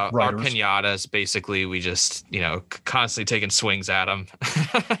time writers. Our pinatas, basically, we just constantly taking swings at him.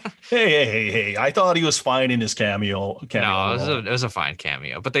 Hey! I thought he was fine in his cameo. No, it was a fine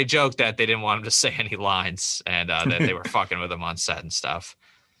cameo, but they joked that they didn't want him to say any lines, and that they were fucking with him on set and stuff.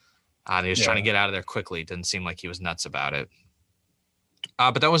 He was trying to get out of there quickly. It didn't seem like he was nuts about it.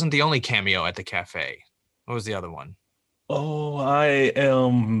 But that wasn't the only cameo at the cafe. What was the other one? Oh, I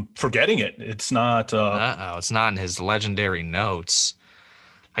am forgetting it. It's not. It's not in his legendary notes.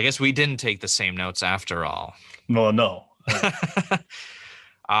 I guess we didn't take the same notes after all. No.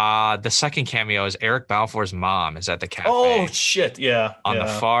 The second cameo is Eric Balfour's mom is at the cafe. Oh, shit. Yeah. On the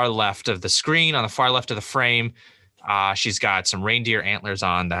far left of the screen, on the far left of the frame, she's got some reindeer antlers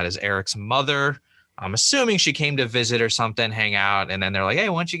on. That is Eric's mother. I'm assuming she came to visit or something, hang out. And then they're like, hey,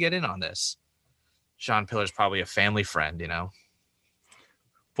 why don't you get in on this? Sean Pillar's probably a family friend,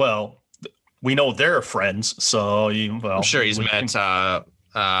 Well, we know they're friends. So, I'm sure he's met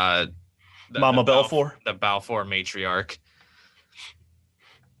Mama Balfour, the Balfour matriarch.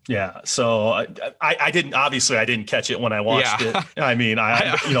 Yeah, so I didn't catch it when I watched it. I mean,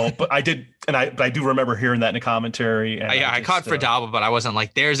 but I did, but I do remember hearing that in the commentary. And I caught Fredaba, but I wasn't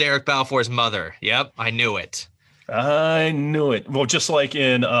like, "There's Eric Balfour's mother." Yep, I knew it. Well, just like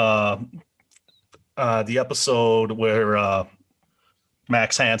in the episode where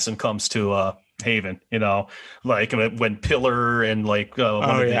Max Hansen comes to Haven, like when Pillar and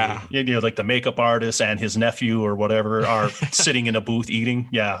the makeup artist and his nephew or whatever are sitting in a booth eating.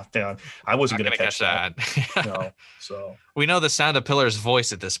 Yeah, I wasn't going to catch that. So we know the sound of Pillar's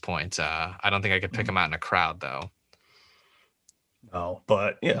voice at this point. I don't think I could pick him out in a crowd though. No,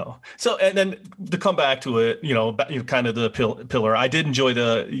 but so and then to come back to it, kind of the Pillar. I did enjoy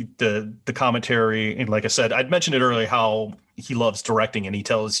the commentary, and like I said, I'd mentioned it earlier how he loves directing, and he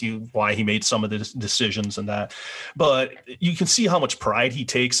tells you why he made some of the decisions and that. But you can see how much pride he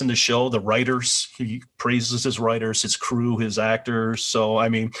takes in the show. The writers, he praises his writers, his crew, his actors. So I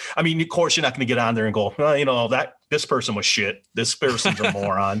mean, of course, you're not going to get on there and go, well, that this person was shit. This person's a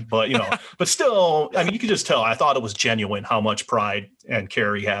moron. But but still, I mean, you could just tell. I thought it was genuine how much pride and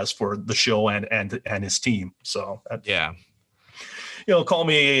care he has for the show and his team. So yeah. Call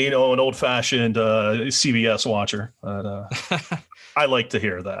me, an old-fashioned CBS watcher, but I like to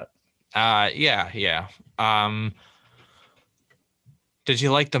hear that. Yeah. Did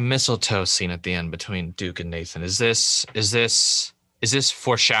you like the mistletoe scene at the end between Duke and Nathan? Is this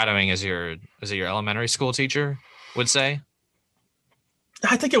foreshadowing, as your elementary school teacher would say?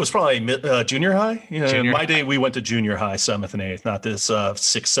 I think it was probably junior high. Junior my high. day we went to junior high, 7th and 8th, not this 6th,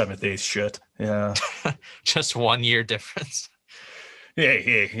 7th, 8th shit. Yeah, just 1 year difference. Yeah.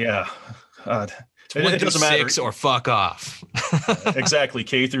 It doesn't matter. 6 or fuck off. Exactly.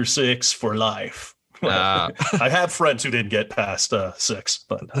 K through 6 for life. I have friends who didn't get past 6,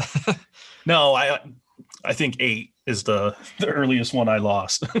 but no, I think 8 is the earliest one I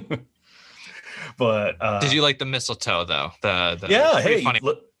lost. But did you like the mistletoe though? The yeah, hey, funny.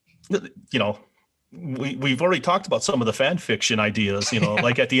 look, you know, we've already talked about some of the fan fiction ideas, you know,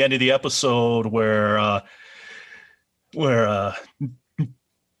 like at the end of the episode where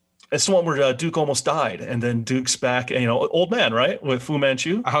it's the one where Duke almost died, and then Duke's back, you know, old man, right, with Fu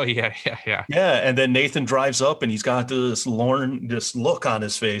Manchu. Oh yeah. Yeah, and then Nathan drives up, and he's got this look on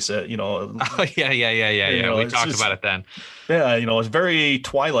his face that, you know. Oh yeah. We talked about it then. Yeah, you know, it's very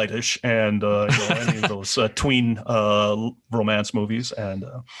Twilight-ish, and you know, any of those tween romance movies, and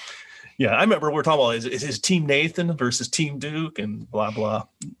yeah, I remember we were talking about is Team Nathan versus Team Duke and blah blah,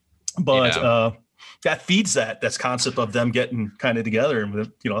 but that feeds that concept of them getting kind of together, and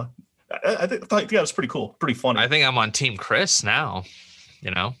you know, I think that was pretty cool, pretty funny. I think I'm on Team Chris now, you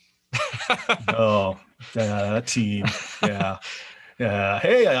know. Oh, that team, yeah. Yeah.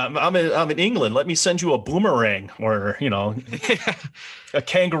 Hey, I'm in England. Let me send you a boomerang, or you know, a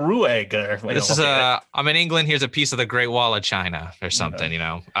kangaroo egg. Or, I'm in England. Here's a piece of the Great Wall of China, or something. You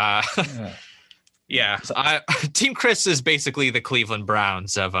know. Yeah. Team Chris is basically the Cleveland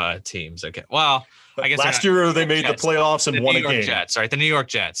Browns of teams. Okay. Well, I guess last year they made Jets. The playoffs and won a game. New York Jets. Right. The New York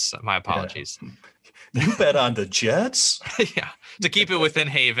Jets. My apologies. Yeah. You bet on the Jets. Yeah. To keep it within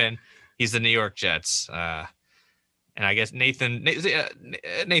Haven, he's the New York Jets. And I guess Nathan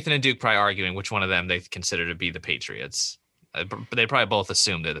and Duke probably arguing which one of them they consider to be the Patriots. But they probably both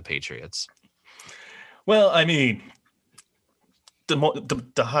assume they're the Patriots. Well, I mean,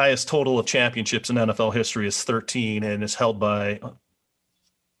 the highest total of championships in NFL history is 13, and is held by,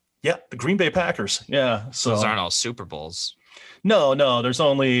 the Green Bay Packers. Yeah, so those aren't all Super Bowls. No, there's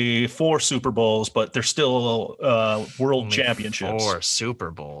only 4 Super Bowls, but they're still world championships. 4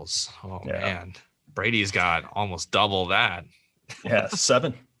 Super Bowls. Oh man. Brady's got almost double that. Yeah,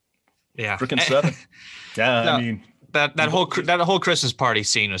 7. Yeah, freaking 7. Yeah, no, I mean that whole Christmas party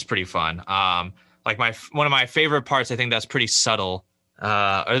scene was pretty fun. Like one of my favorite parts, I think that's pretty subtle,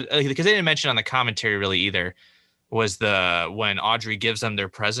 because they didn't mention on the commentary really either, was when Audrey gives them their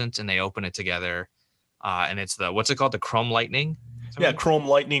present and they open it together, and it's what's it called, the Chrome Lightning. Yeah, Chrome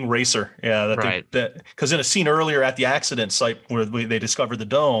Lightning Racer. Yeah, right. Because in a scene earlier at the accident site where they discovered the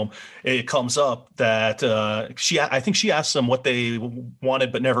dome, it comes up that I think she asked them what they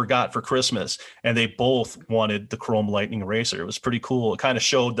wanted but never got for Christmas, and they both wanted the Chrome Lightning Racer. It was pretty cool. It kind of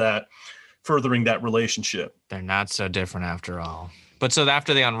showed that, furthering that relationship. They're not so different after all. But so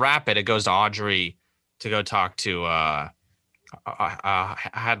after they unwrap it, it goes to Audrey to go talk to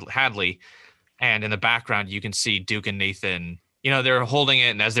Hadley, and in the background you can see Duke and Nathan. You know, they're holding it,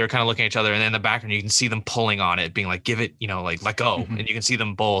 and as they're kind of looking at each other, and then in the background, you can see them pulling on it, being like, give it, you know, like, let go. Mm-hmm. And you can see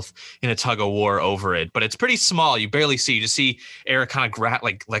them both in a tug of war over it. But it's pretty small. You barely see. You just see Eric kind of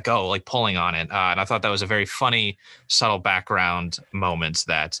let go, like pulling on it. And I thought that was a very funny, subtle background moments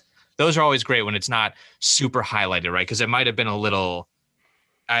that those are always great when it's not super highlighted, right? Because it might have been a little,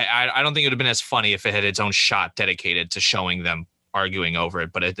 I don't think it would have been as funny if it had its own shot dedicated to showing them arguing over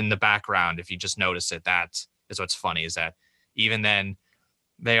it. But in the background, if you just notice it, that is what's funny, is that even then,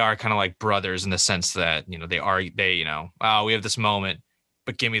 they are kind of like brothers in the sense that, you know, we have this moment,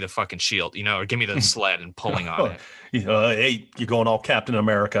 but give me the fucking shield, you know, or give me the sled and pulling on it. Hey, you're going all Captain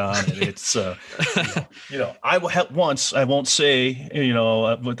America on it. It's, you know, I won't say, you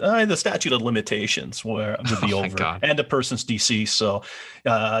know, but the statute of limitations would be over, God. And the person's deceased. So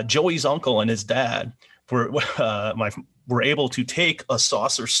Joey's uncle and his dad were able to take a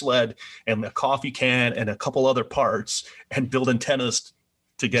saucer sled and a coffee can and a couple other parts and build antennas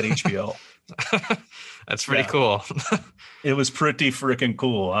to get HBO. That's pretty cool. It was pretty freaking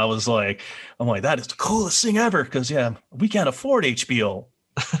cool. I'm like, that is the coolest thing ever. Cause we can't afford HBO.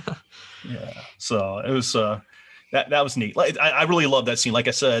 Yeah. So it was, that was neat. Like, I really love that scene. Like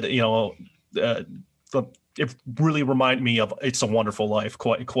I said, you know, it really reminded me of It's a Wonderful Life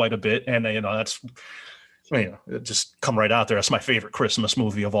quite a bit. And you know, that's, it just come right out there. That's my favorite Christmas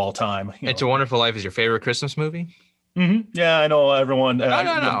movie of all time. It's a Wonderful Life is your favorite Christmas movie? Mm-hmm. Yeah, I know everyone. No.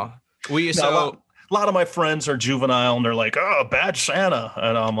 A lot of my friends are juvenile, and they're like, "Oh, Bad Santa,"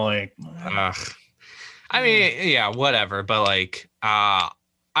 and I'm like, I mean, yeah, whatever. But like, I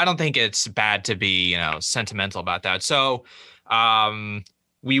don't think it's bad to be, you know, sentimental about that. So,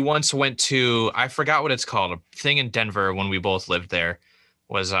 we once went to, I forgot what it's called, a thing in Denver when we both lived there.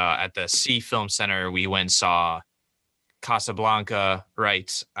 Was at the C Film Center. We went and saw Casablanca,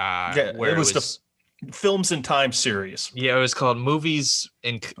 right? Where it was the Films in Time series. Yeah, it was called Movies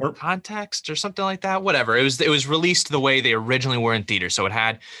in Context or something like that. Whatever. It was released the way they originally were in theater. So it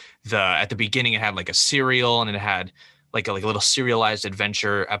had at the beginning it had like a serial, and it had like a little serialized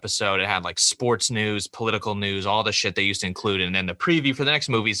adventure episode. It had like sports news, political news, all the shit they used to include, and then the preview for the next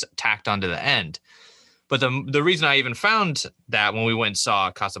movie's tacked onto the end. But the reason I even found that when we went and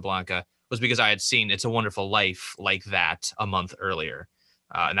saw Casablanca was because I had seen It's a Wonderful Life like that a month earlier.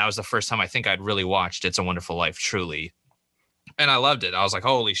 And that was the first time I think I'd really watched It's a Wonderful Life truly. And I loved it. I was like,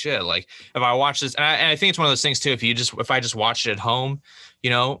 holy shit. Like if I watch this, and I think it's one of those things too, if I just watched it at home, you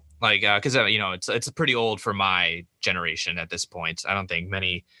know, like, cause you know, it's pretty old for my generation at this point. I don't think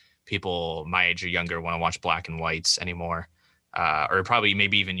many people my age or younger want to watch black and whites anymore. Or probably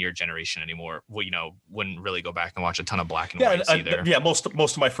maybe even your generation anymore, well, you know, wouldn't really go back and watch a ton of black and whites either. Yeah, most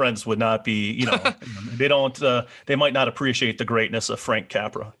of my friends would not be, you know, they might not appreciate the greatness of Frank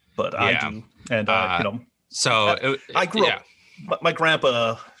Capra, but I do. And you know, so I grew up. My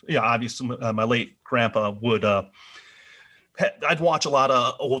grandpa, obviously, my late grandpa would. I'd watch a lot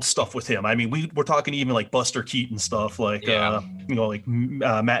of old stuff with him. I mean, we're talking even like Buster Keaton stuff, like you know, like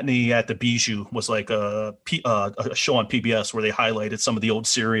Matinee at the Bijou was like a show on PBS where they highlighted some of the old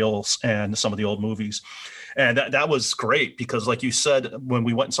serials and some of the old movies, and that was great because, like you said, when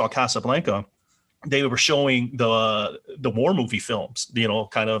we went and saw Casablanca, they were showing the war movie films, you know,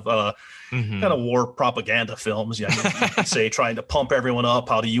 kind of war propaganda films. Yeah, you could say, trying to pump everyone up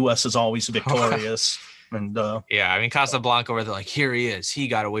how the U.S. is always victorious. And I mean, Casablanca, where they're like, here he is. He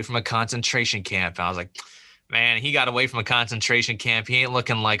got away from a concentration camp. And I was like, man, he got away from a concentration camp. He ain't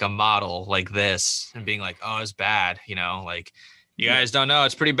looking like a model like this and being like, oh, it's bad. You know, like, you guys don't know,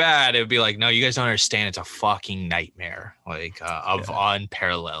 it's pretty bad. It would be like, no, you guys don't understand. It's a fucking nightmare, like of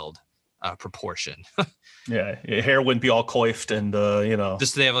unparalleled proportion. Hair wouldn't be all coiffed and you know,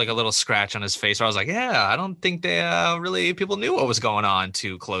 just they have like a little scratch on his face where I was like, yeah, I don't think they really people knew what was going on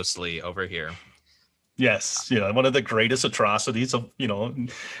too closely over here. Yes, one of the greatest atrocities of, you know,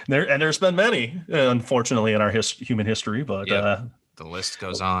 there's been many, unfortunately, in our human history, but the list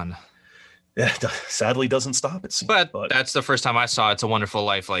goes on. Yeah, sadly doesn't stop, it seems. But that's the first time I saw It's a Wonderful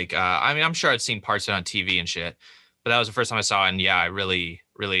Life. Like, I mean, I'm sure I'd seen parts of it on TV and shit, but that was the first time I saw it. And yeah, I really,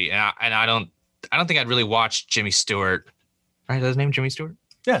 and I don't think I'd really watched Jimmy Stewart. Right? Is his name Jimmy Stewart?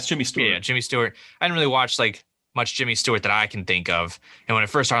 Yeah, it's Jimmy Stewart. Yeah, Jimmy Stewart. I didn't really watch like much Jimmy Stewart that I can think of. And when it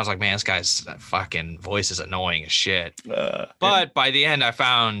first started, I was like, man, this guy's fucking voice is annoying as shit. But by the end, I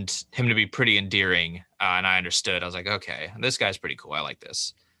found him to be pretty endearing. And I understood. I was like, okay, this guy's pretty cool. I like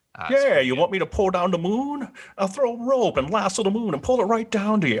this. You want me to pull down the moon? I'll throw a rope and lasso the moon and pull it right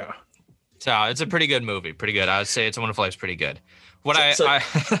down to you. So it's a pretty good movie. Pretty good. I would say It's a Wonderful Life is pretty good. What you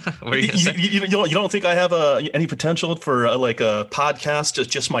don't think I have any potential for like a podcast,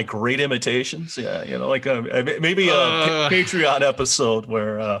 just my great imitations? Yeah, like maybe a Patreon episode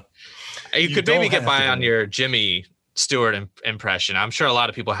where you could maybe get by on your Jimmy Stewart impression. I'm sure a lot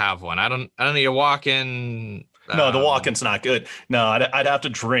of people have one. I don't know. You're walking. No, the walking's not good. No, I'd have to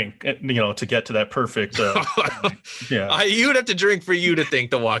drink, to get to that perfect. You'd have to drink for you to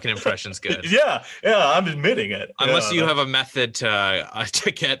think the walking impression's good. yeah, I'm admitting it. Unless you have a method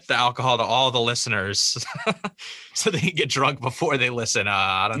to get the alcohol to all the listeners, so they can get drunk before they listen.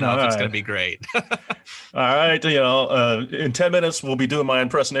 I don't know if it's going to be great. All right, in 10 minutes we'll be doing my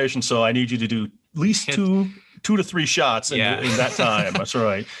impersonation, so I need you to do at least two to three shots in that time. That's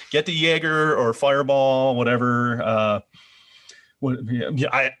right. Get the Jaeger or Fireball, whatever. I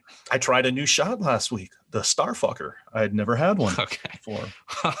tried a new shot last week, the Starfucker. I had never had one before.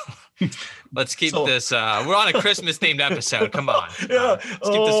 Let's keep this. We're on a Christmas themed episode. Come on. Let's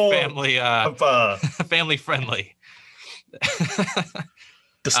keep this family friendly.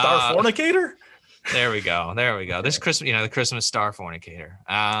 The Star Fornicator? There we go. This Christmas, the Christmas Star Fornicator.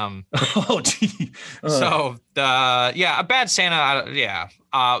 So a Bad Santa.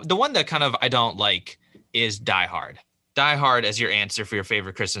 The one that kind of I don't like is Die Hard. Die Hard as your answer for your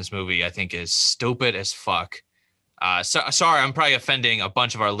favorite Christmas movie, I think, is stupid as fuck. Sorry, I'm probably offending a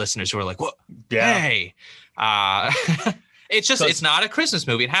bunch of our listeners who are like, "What? Yeah. Hey." It's not a Christmas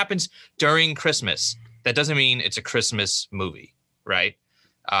movie. It happens during Christmas. That doesn't mean it's a Christmas movie, right?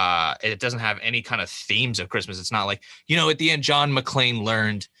 It doesn't have any kind of themes of Christmas. It's not like, at the end, John McClane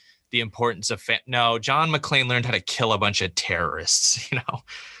learned the importance of no, John McClane learned how to kill a bunch of terrorists,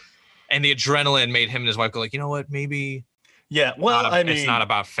 and the adrenaline made him and his wife go like, you know what, maybe. Yeah. Well, it's not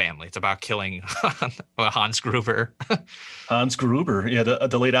about family. It's about killing Hans Gruber. Hans Gruber. Yeah.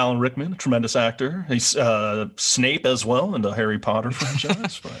 The late Alan Rickman, tremendous actor. He's Snape as well in the Harry Potter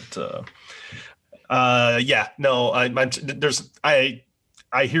franchise. But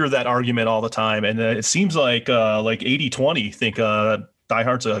I hear that argument all the time, and it seems like 80-20 think Die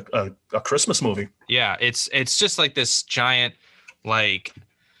Hard's a Christmas movie. Yeah, it's just like this giant, like,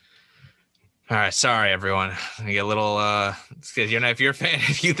 All right, sorry everyone. I get a little because if you're a fan,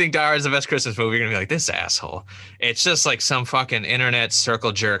 if you think Die Hard is the best Christmas movie, you're gonna be like this asshole. It's just like some fucking internet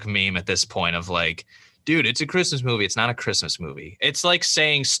circle jerk meme at this point of like, dude, it's a Christmas movie. It's not a Christmas movie. It's like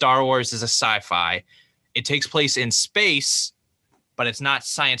saying Star Wars is a sci-fi. It takes place in space, but it's not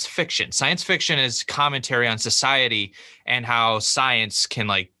science fiction. Science fiction is commentary on society and how science can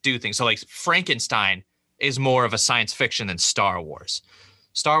like do things. So like Frankenstein is more of a science fiction than Star Wars.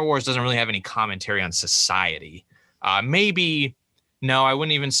 Star Wars doesn't really have any commentary on society. Maybe, no, I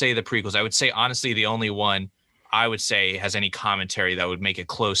wouldn't even say the prequels. I would say, honestly, the only one I would say has any commentary that would make it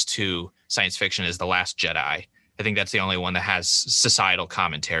close to science fiction is The Last Jedi. I think that's the only one that has societal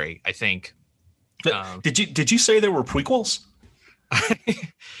commentary. I think. Did you say there were prequels? Because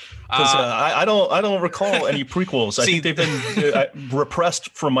I don't recall any prequels. I think they've been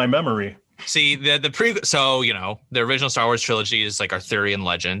repressed from my memory. See the so the original Star Wars trilogy is like Arthurian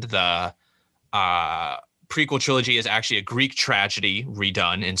legend. The prequel trilogy is actually a Greek tragedy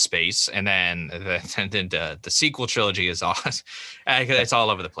redone in space, and then the sequel trilogy is all it's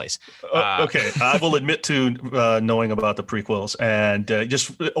all over the place. Okay, I will admit to knowing about the prequels and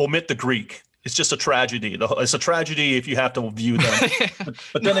just omit the Greek. It's just a tragedy. It's a tragedy if you have to view them.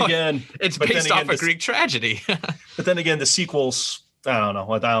 But then again, it's based off a Greek tragedy. But then again, the sequels. I don't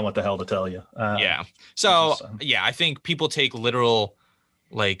know. I don't know what the hell to tell you. Yeah. So I think people take literal,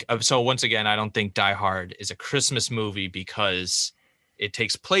 like. So once again, I don't think Die Hard is a Christmas movie because it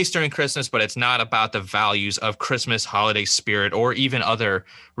takes place during Christmas, but it's not about the values of Christmas, holiday spirit, or even other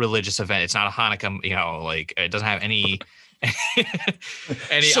religious event. It's not a Hanukkah. Like it doesn't have any.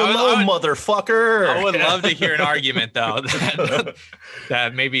 Shalom, motherfucker. I would love to hear an argument though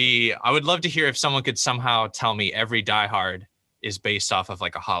that maybe I would love to hear if someone could somehow tell me every Die Hard is based off of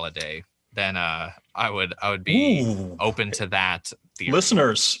like a holiday, then I would be open to that theory.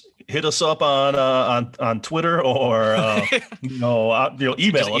 Listeners, hit us up on Twitter or email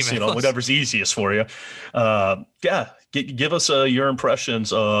us, whatever's easiest for you. Give us your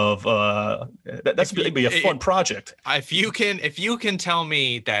impressions of that's going to be a fun project. If you can tell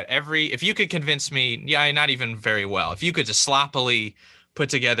me that if you could convince me, not even very well, if you could just sloppily put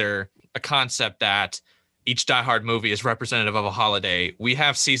together a concept that each Die Hard movie is representative of a holiday, we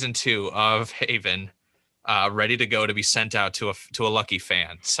have season 2 of Haven ready to go to be sent out to a lucky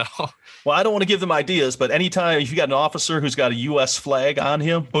fan. So, well, I don't want to give them ideas, but anytime if you got an officer who's got a U.S. flag on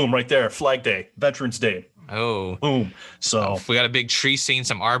him, boom, right there, Flag Day, Veterans Day. Oh, boom! So we got a big tree scene,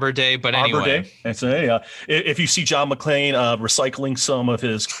 some Arbor Day, but anyway, Arbor Day. That's if you see John McClane recycling some of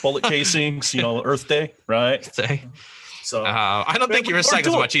his bullet casings, Earth Day, right? So I don't think he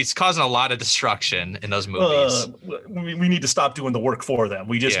recycles much. He's causing a lot of destruction in those movies. We need to stop doing the work for them.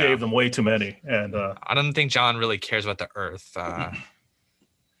 We just gave them way too many, and I don't think John really cares about the Earth.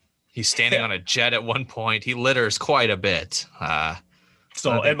 He's standing on a jet at one point. He litters quite a bit.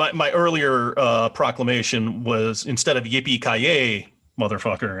 And my earlier proclamation was instead of yippee ki-yay,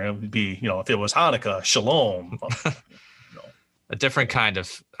 motherfucker, it would be if it was Hanukkah, shalom. A different kind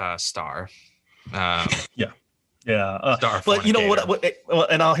of star. Yeah, but you know what?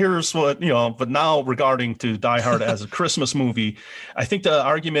 And now here's what But now regarding to Die Hard as a Christmas movie, I think the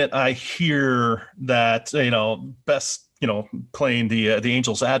argument I hear that best playing the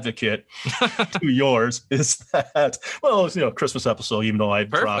angel's advocate to yours is that Christmas episode. Even though I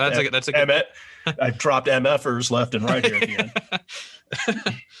dropped I've dropped MFers left and right here at the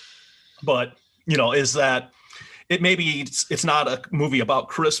end, but is that it's not a movie about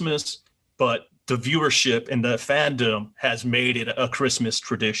Christmas, but the viewership and the fandom has made it a Christmas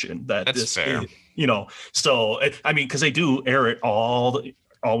tradition. That's fair. So because they do air it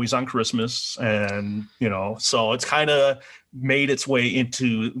always on Christmas, and so it's kind of made its way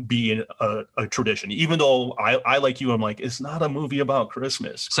into being a tradition. Even though I like you, I'm like, it's not a movie about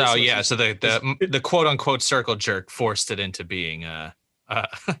Christmas. So so the quote unquote circle jerk forced it into being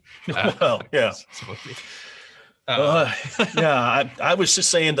well, yeah. I was just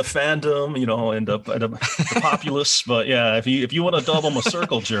saying the fandom, and the populace, but if you want to double my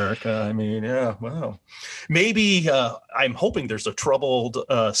circle jerk, well, maybe I'm hoping there's a troubled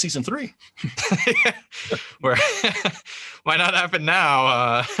season 3. Where might not happen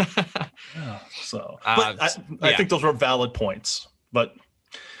now. I think those were valid points, but.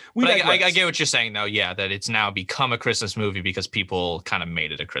 I get what you're saying, though. Yeah, that it's now become a Christmas movie because people kind of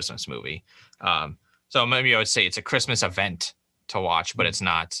made it a Christmas movie. So maybe I would say it's a Christmas event to watch, but it's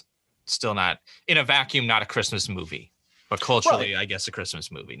still not in a vacuum, not a Christmas movie, but culturally, I guess a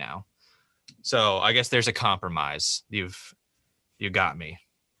Christmas movie now. So I guess there's a compromise. You got me.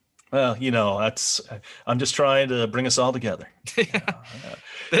 Well, I'm just trying to bring us all together. See,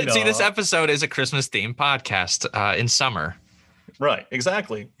 this episode is a Christmas themed podcast in summer. Right,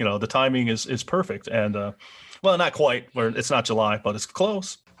 exactly. The timing is perfect, and well, not quite. Where it's not July, but it's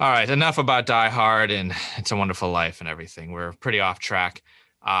close. All right, enough about Die Hard and It's a Wonderful Life and everything. We're pretty off track.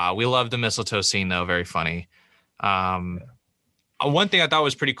 We love the mistletoe scene, though. Very funny. One thing I thought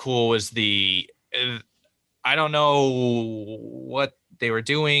was pretty cool was I don't know what they were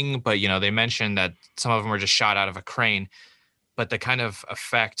doing, but they mentioned that some of them were just shot out of a crane. But the kind of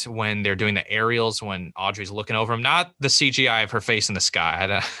effect when they're doing the aerials, when Audrey's looking over them, not the CGI of her face in the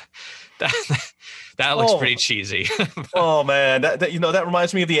sky. That looks pretty cheesy. Oh man, that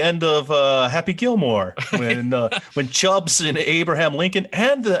reminds me of the end of Happy Gilmore when Chubbs and Abraham Lincoln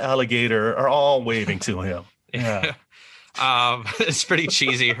and the alligator are all waving to him. Yeah, it's pretty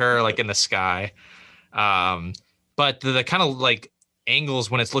cheesy. Her like in the sky, but the kind of like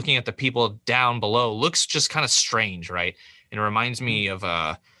angles when it's looking at the people down below looks just kind of strange, right? And it reminds me of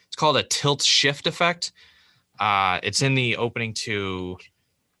it's called a tilt shift effect. It's in the opening to.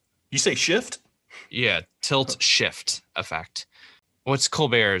 You say shift? Yeah, tilt shift effect. What's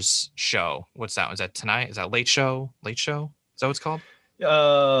Colbert's show? What's that? Is that Tonight? Is that Late Show? Late Show? Is that what it's called?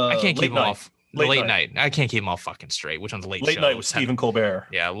 I can't keep them all. Late night. I can't keep them all fucking straight. Which one's Late Show? Late Night with Stephen Colbert.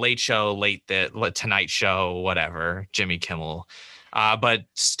 Yeah, Late Show, Tonight Show, whatever. Jimmy Kimmel. But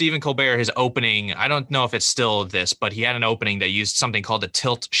Stephen Colbert, his opening, I don't know if it's still this, but he had an opening that used something called the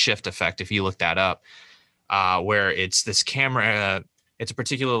tilt shift effect. If you look that up, where it's this camera, it's a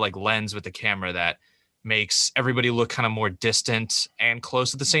particular like lens with the camera that makes everybody look kind of more distant and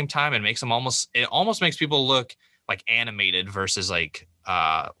close at the same time, and makes them almost makes people look like animated versus like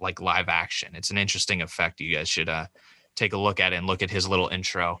live action. It's an interesting effect. You guys should take a look at it and look at his little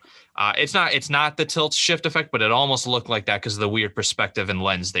intro. It's not the tilt shift effect, but it almost looked like that because of the weird perspective and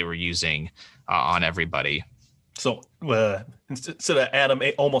lens they were using on everybody. So instead of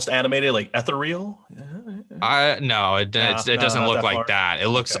almost animated, like ethereal? No, it doesn't look like that. It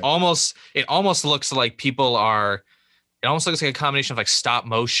looks almost looks like people are. It almost looks like a combination of like stop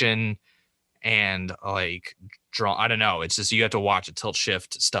motion and like draw. I don't know. It's just you have to watch it. Tilt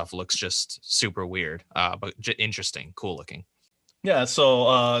shift stuff looks just super weird, but interesting, cool looking. Yeah.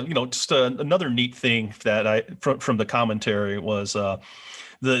 So just another neat thing that from the commentary was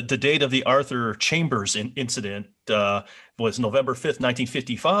the date of the Arthur Chambers incident was November 5th,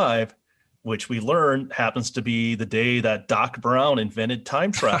 1955. Which we learned happens to be the day that Doc Brown invented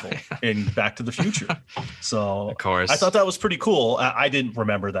time travel in Back to the Future. So of course, I thought that was pretty cool. I didn't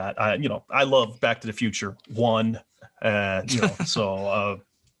remember that. I love Back to the Future 1. So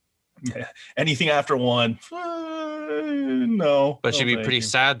anything after 1, no. But you'd be pretty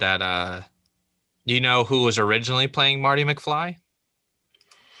sad that do you know who was originally playing Marty McFly?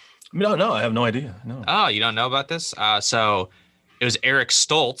 No, I have no idea. No. Oh, you don't know about this? So it was Eric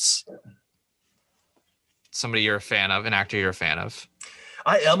Stoltz. Somebody you're a fan of, an actor you're a fan of.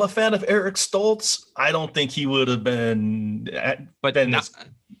 I am a fan of Eric Stoltz. I don't think he would have been.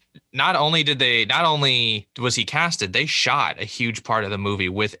 Not only was he casted, they shot a huge part of the movie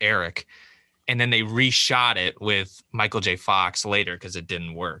with Eric, and then they reshot it with Michael J. Fox later because it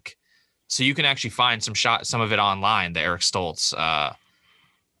didn't work. So you can actually find some of it online. The Eric Stoltz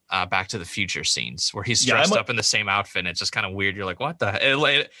Back to the Future scenes where he's dressed up in the same outfit. And it's just kind of weird. You're like, what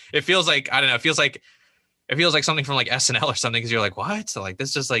the? It feels like, I don't know. It feels like something from like SNL or something because you're like, what? So like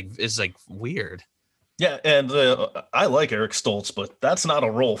this just like is like weird. Yeah, and I like Eric Stoltz, but that's not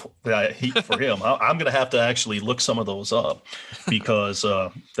a role for him. I'm going to have to actually look some of those up because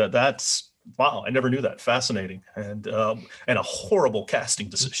that's wow. I never knew that. Fascinating and a horrible casting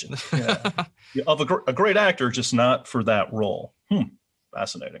decision. Yeah. Of a great actor, just not for that role.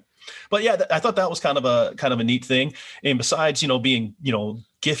 Fascinating. But yeah, I thought that was kind of a neat thing. And besides, being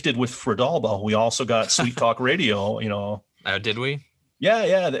gifted with Fredalba, we also got Sweet Talk Radio. Did we?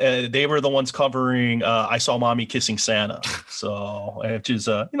 Yeah. They were the ones covering I Saw Mommy Kissing Santa. So, which is,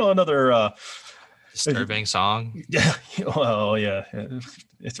 another disturbing song. Yeah. Well, yeah.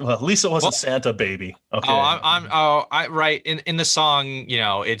 At least it wasn't Santa Baby. Okay. Right. In the song,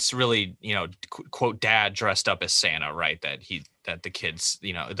 it's really, quote, dad dressed up as Santa, right? That the kids,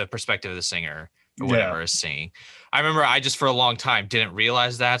 the perspective of the singer or whatever is seeing. I remember I just for a long time didn't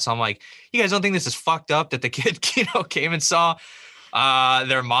realize that. So I'm like, you guys don't think this is fucked up that the kid, came and saw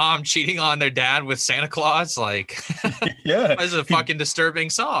their mom cheating on their dad with Santa Claus? Like, yeah, this is a fucking disturbing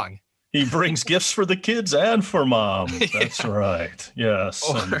song. He brings gifts for the kids and for mom. That's right. Yes.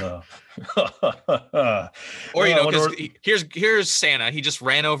 Because here's Santa. He just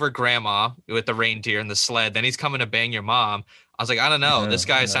ran over grandma with the reindeer and the sled. Then he's coming to bang your mom. I was like, I don't know. This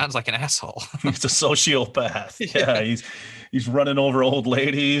guy Yeah. sounds like an asshole. He's a sociopath. Yeah, he's running over old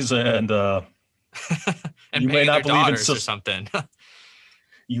ladies and And you may banging their not believe in daughters or something.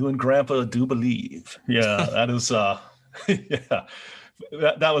 you and Grandpa do believe. Yeah, that is yeah.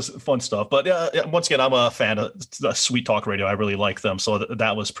 That was fun stuff. But once again, I'm a fan of Sweet Talk Radio. I really like them, so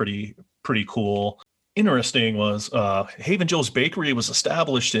that was pretty cool. Interesting was Haven Joe's Bakery was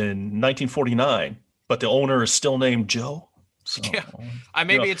established in 1949, but the owner is still named Joe. So, Yeah,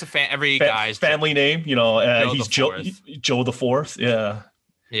 maybe it's every guy's family name. He's Joe the Fourth. Yeah,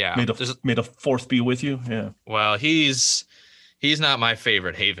 yeah. May the fourth be with you. Yeah. Well, he's not my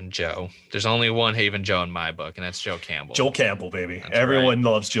favorite Haven Joe. There's only one Haven Joe in my book, and that's Joe Campbell. Joe Campbell, baby. Everyone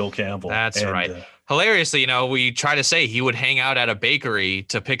loves Joe Campbell. That's right. Hilariously, we try to say he would hang out at a bakery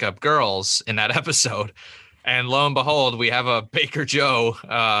to pick up girls in that episode. And lo and behold, we have a Baker Joe.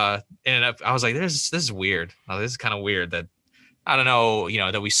 I was like, this is weird. Oh, this is kind of weird that, I don't know,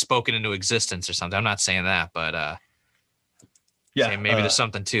 that we spoke it into existence or something. I'm not saying that, but maybe there's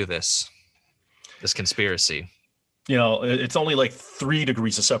something to this conspiracy. It's only like 3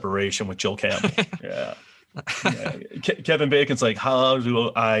 degrees of separation with Joe Campbell. Yeah. Kevin Bacon's like, how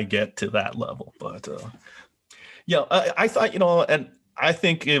do I get to that level? But I thought, and I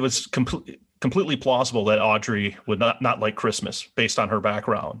think it was completely plausible that Audrey would not like Christmas based on her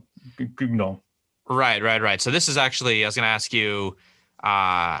background. Right. So this is actually, I was going to ask you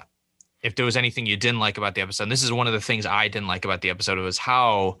if there was anything you didn't like about the episode. And this is one of the things I didn't like about the episode. It was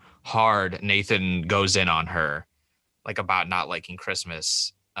how hard Nathan goes in on her, like about not liking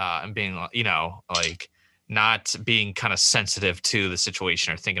Christmas and being, like not being kind of sensitive to the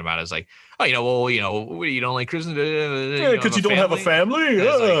situation or thinking about it as like, oh, you don't like Christmas? Because you don't have a family?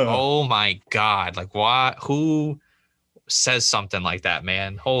 Yeah. Like, oh my God. Like, why? Who says something like that,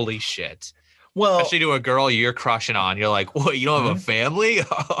 man? Holy shit. Well, especially to a girl you're crushing on. You're like, what? You don't have a family?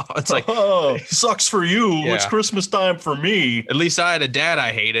 It's like, oh, sucks for you. Yeah. It's Christmas time for me. At least I had a dad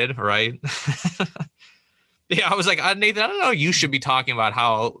I hated, right? Yeah, I was like, Nathan, I don't know. You should be talking about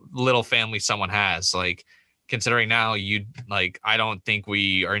how little family someone has. Like, considering now I don't think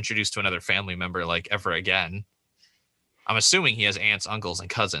we are introduced to another family member like ever again. I'm assuming he has aunts, uncles, and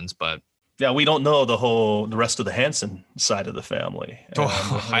cousins, but yeah, we don't know the rest of the Hanson side of the family.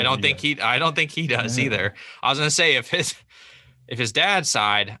 I don't think he does either. I was gonna say if his dad's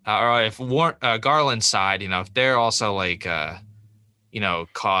side or if Garland's side, if they're also like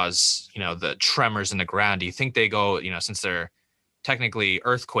cause the tremors in the ground, do you think they go, since they're technically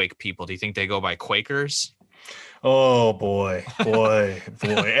earthquake people, do you think they go by Quakers? Oh boy.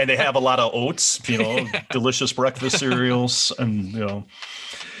 And they have a lot of oats, delicious breakfast cereals, and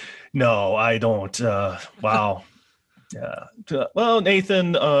no, I don't. Wow. Yeah. Well,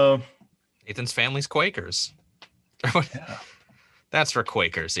 Nathan's family's Quakers. Yeah. That's for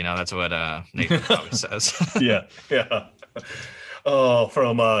Quakers. That's what Nathan always says. Yeah. Oh,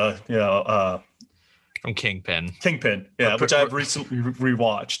 from Kingpin. Yeah, which I've recently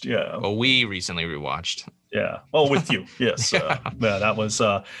rewatched. Yeah. Well, we recently rewatched. Yeah. Oh, with you. Yes. Yeah, that was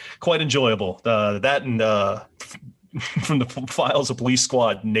quite enjoyable. That and from the Files of Police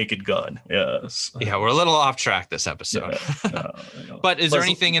Squad, Naked Gun. Yes. Yeah, we're a little off track this episode. Yeah. But is there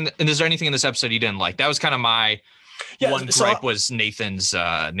anything in this episode you didn't like? That was kind of my one gripe was Nathan's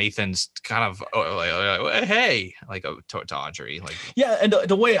kind of hey, like to Audrey, like and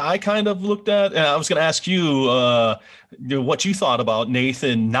the way I kind of looked at, and I was going to ask you what you thought about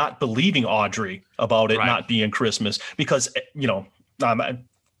Nathan not believing Audrey about it not being Christmas, because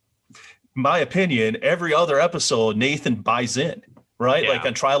my opinion, every other episode Nathan buys in, right? Like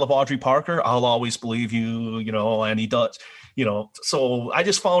on Trial of Audrey Parker, I'll always believe you, and he does. So I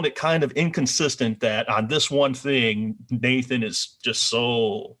just found it kind of inconsistent that on this one thing, Nathan is just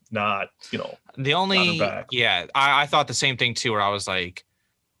so not, the only, I thought the same thing too, where I was like,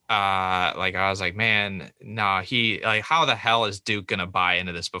 man, nah, how the hell is Duke going to buy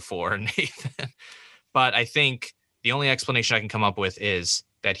into this before Nathan? But I think the only explanation I can come up with is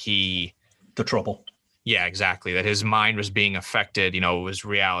that the trouble. Yeah, exactly. That his mind was being affected, his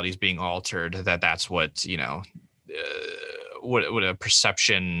reality's being altered, that's what, what a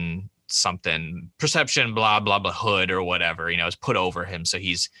perception blah blah blah hood or whatever is put over him, so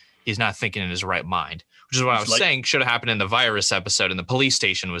he's not thinking in his right mind, which is what I was saying should have happened in the virus episode in the police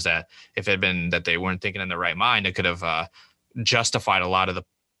station, was that if it had been that they weren't thinking in the right mind, it could have justified a lot of the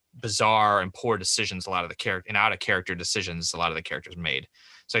bizarre and poor decisions, a lot of the out of character decisions a lot of the characters made.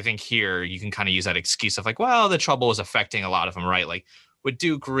 So I think here you can kind of use that excuse of like, well, the trouble was affecting a lot of them, right? Like with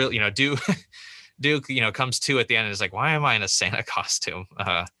Duke really, Duke, comes to at the end and is like, why am I in a Santa costume?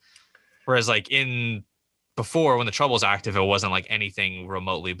 Whereas like before when the Trouble's active, it wasn't like anything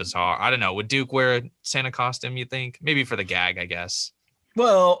remotely bizarre. I don't know. Would Duke wear a Santa costume, you think? Maybe for the gag, I guess.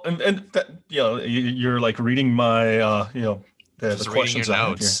 Well, and that, you're like reading my, the questions your I have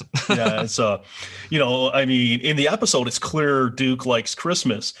notes. here. Yeah, it's I mean, in the episode, it's clear Duke likes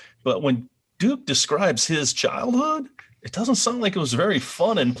Christmas, but when Duke describes his childhood, it doesn't sound like it was very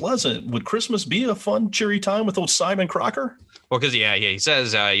fun and pleasant. Would Christmas be a fun, cheery time with old Simon Crocker? Well, because he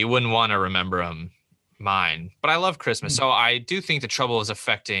says you wouldn't want to remember mine, but I love Christmas, so I do think the Trouble is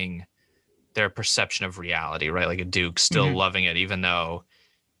affecting their perception of reality, right? Like a Duke still loving it, even though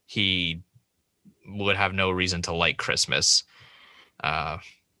he would have no reason to like Christmas.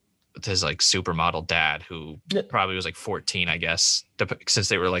 With his like supermodel dad, who probably was like 14, I guess, since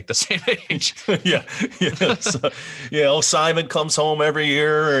they were like the same age. Yeah. So, Simon comes home every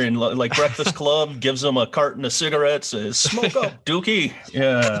year and like Breakfast Club gives him a carton of cigarettes, says, "Smoke up, Dookie."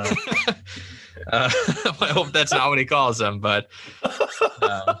 Yeah. I hope that's not what he calls them, but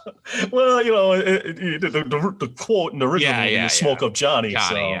well, the quote in the original movie is "Smoke up, Johnny."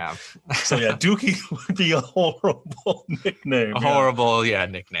 So Dookie would be a horrible nickname. Horrible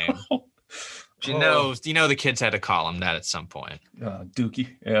nickname. You know the kids had to call him that at some point.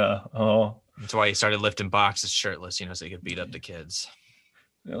 Dookie, yeah. Oh, that's why he started lifting boxes shirtless, so he could beat up the kids.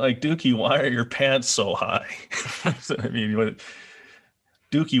 Like, Dookie, why are your pants so high? I mean,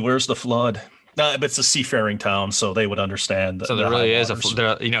 Dookie, where's the flood? No, but it's a seafaring town, so they would understand. So there really is if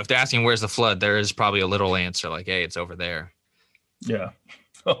they're asking where's the flood, there is probably a little answer like, hey, it's over there. Yeah.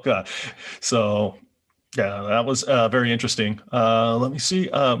 Oh God. So yeah, that was very interesting. Let me see.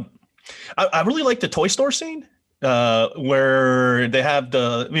 I really like the toy store scene where they have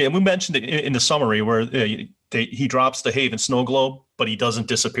we mentioned it in the summary where he drops the Haven snow globe, but he doesn't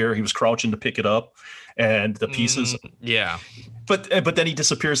disappear. He was crouching to pick it up, and the pieces. Yeah. But then he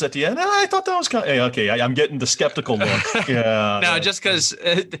disappears at the end. I thought that was kind of okay. I'm getting the skeptical look. Yeah. No, just because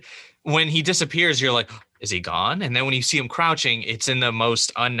when he disappears, you're like, is he gone? And then when you see him crouching, it's in the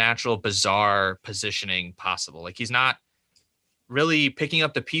most unnatural, bizarre positioning possible. Like, he's not really picking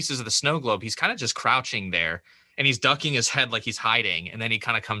up the pieces of the snow globe. He's kind of just crouching there, and he's ducking his head like he's hiding. And then he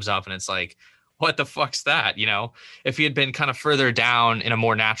kind of comes up, and it's like, what the fuck's that? If he had been kind of further down in a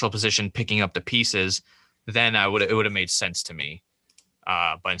more natural position, picking up the pieces, then it would have made sense to me.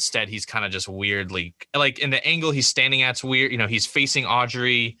 But instead, he's kind of just weirdly, like, in the angle he's standing at's weird. He's facing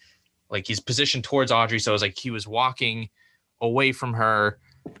Audrey, like he's positioned towards Audrey. So it was like he was walking away from her,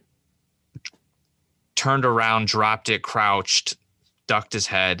 turned around, dropped it, crouched, ducked his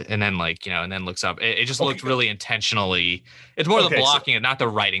head, and then and then looks up. It just looked really intentionally. It's more the blocking, not the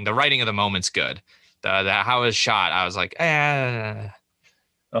writing. The writing of the moment's good. The how it was shot, I was like,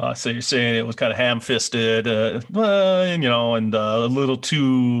 So you're saying it was kind of ham-fisted, and a little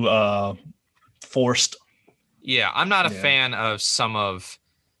too forced. Yeah, I'm not a fan of some of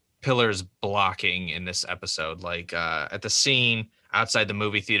Pillar's blocking in this episode. Like at the scene outside the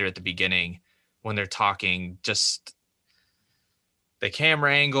movie theater at the beginning when they're talking, just the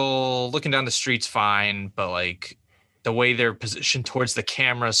camera angle, looking down the street's fine, but like the way they're positioned towards the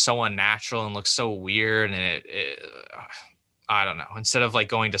camera is so unnatural and looks so weird, and it I don't know. Instead of like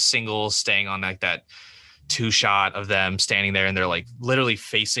going to singles, staying on like that 2-shot of them standing there and they're like literally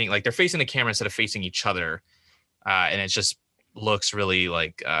facing, like they're facing the camera instead of facing each other. And it just looks really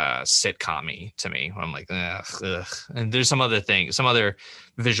like sitcom-y to me. I'm like, ugh. And there's some other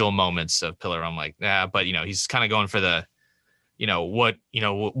visual moments of Pillar. I'm like, but he's kind of going for the,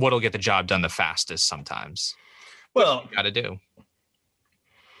 what'll get the job done the fastest sometimes. Well, got to do.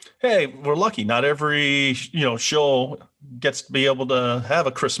 Hey, we're lucky. Not every show gets to be able to have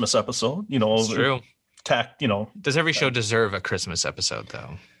a Christmas episode. It's true. Does every show deserve a Christmas episode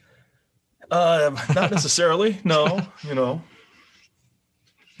though? Not necessarily. No.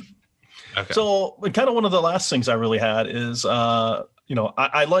 Okay. So, kind of one of the last things I really had is, I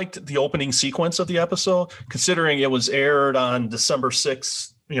liked the opening sequence of the episode, considering it was aired on December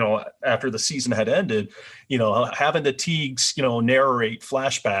 6th. After the season had ended, having the Teagues, narrate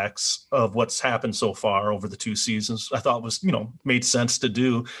flashbacks of what's happened so far over the 2 seasons, I thought was, made sense to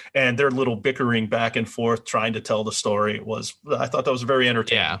do. And their little bickering back and forth, trying to tell the story I thought that was very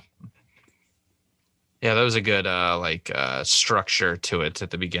entertaining. Yeah, that was a good, structure to it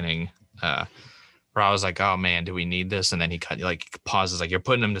at the beginning, where I was like, oh man, do we need this? And then he pauses, like, you're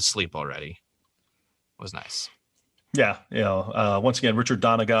putting him to sleep already. It was nice. Yeah, once again, Richard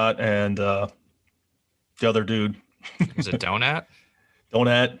Donaghat and the other dude. Is it Donat?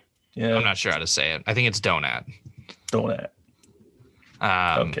 Donat, yeah. I'm not sure how to say it. I think it's Donat. Donat.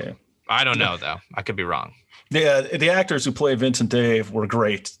 Okay. I don't know, though. I could be wrong. The actors who play Vince and Dave were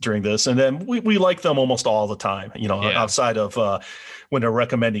great during this, and then we like them almost all the time. Outside of when they're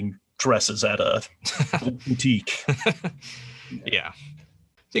recommending dresses at a boutique. Yeah.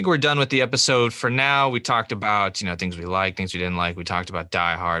 I think we're done with the episode for now. We talked about, things we liked, things we didn't like. We talked about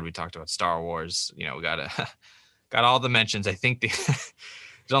Die Hard. We talked about Star Wars. We got all the mentions. I think there's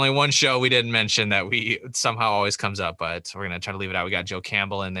only one show we didn't mention that we somehow always comes up, but we're going to try to leave it out. We got Joe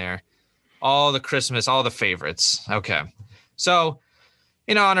Campbell in there. All the Christmas, all the favorites. Okay. So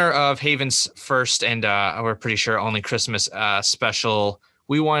in honor of Haven's first and we're pretty sure only Christmas special,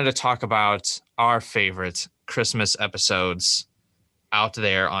 we wanted to talk about our favorite Christmas episodes out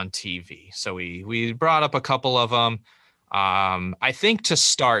there on TV. So we brought up a couple of them. I think to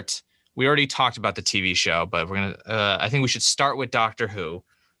start, we already talked about the TV show, but I think we should start with Doctor Who.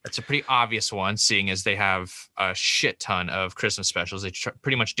 That's a pretty obvious one, seeing as they have a shit ton of Christmas specials. They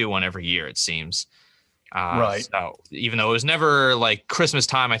pretty much do one every year, it seems. Right. So even though it was never like Christmas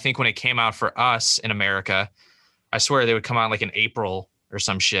time, I think when it came out for us in America, I swear they would come out like in April or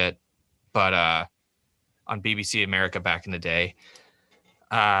some shit. But on BBC America back in the day.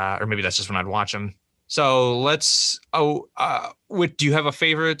 Or maybe that's just when I'd watch them. So do you have a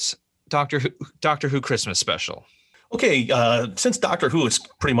favorite Doctor Who Christmas special? Okay, since Doctor Who is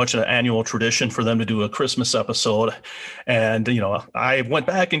pretty much an annual tradition for them to do a Christmas episode, and I went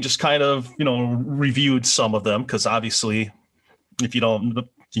back and just kind of reviewed some of them because obviously, if you don't,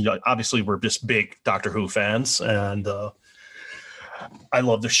 obviously we're just big Doctor Who fans, and I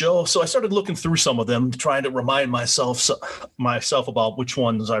love the show. So I started looking through some of them, trying to remind myself about which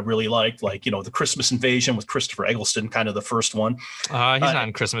ones I really liked. Like, the Christmas Invasion with Christopher Eggleston, kind of the first one. He's not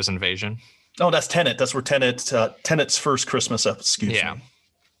in Christmas Invasion. Oh, that's Tenet. That's where Tenet's first Christmas episode. Excuse me.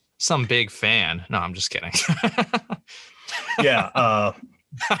 Some big fan. No, I'm just kidding. Yeah.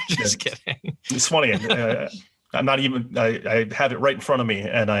 I'm just kidding. It's funny. I'm not even, I have it right in front of me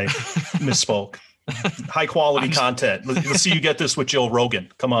and I misspoke. High quality content. Let's see you get this with Joe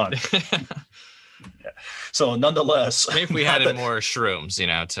Rogan. Come on. Yeah. So nonetheless, maybe if we added more shrooms,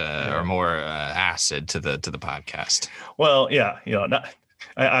 or more acid to the podcast. Well, yeah,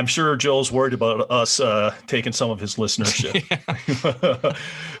 I'm sure Joe's worried about us taking some of his listenership. Yeah.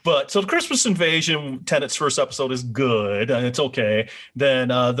 But so the Christmas Invasion, Tenet's first episode is good and it's okay. Then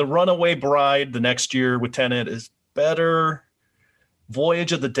the Runaway Bride the next year with Tenet is better.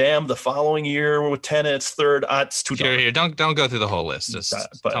 Voyage of the Damned the following year with Tenet's third. It's too dark. Here, don't go through the whole list. Just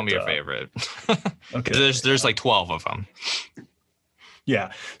tell me your favorite. Okay. There's like 12 of them.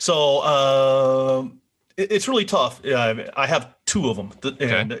 Yeah. So it's really tough. I have two of them,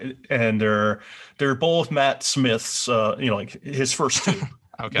 and they're both Matt Smith's. Like his first two.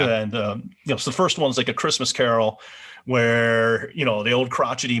 Okay. And so the first one's like A Christmas Carol, where the old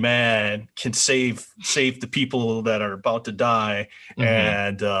crotchety man can save the people that are about to die,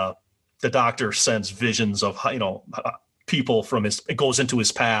 and the doctor sends visions of people from it goes into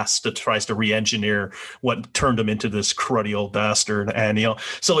his past that tries to re-engineer what turned him into this cruddy old bastard, and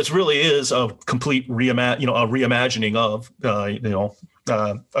so it really is a complete reimagining of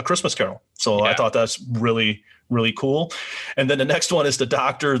A Christmas Carol. So I thought that's really, really cool. And then the next one is The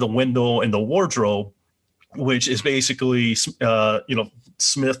Doctor, the Window, and the Wardrobe, which is basically,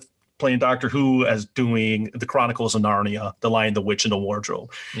 Smith playing Doctor Who as doing the Chronicles of Narnia, The Lion, the Witch, and the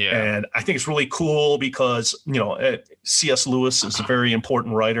Wardrobe. Yeah. And I think it's really cool because, C.S. Lewis is a very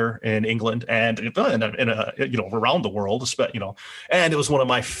important writer in England and around the world, and it was one of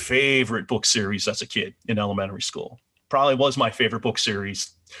my favorite book series as a kid in elementary school. Probably was my favorite book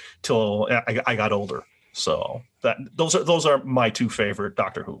series till I got older. So those are my two favorite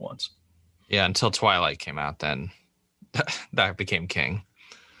Doctor Who ones. Yeah, until Twilight came out, then that became king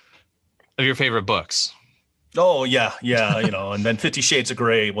of your favorite books. Oh yeah, and then 50 Shades of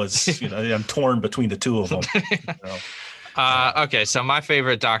Grey was, I'm torn between the two of them. Okay, so my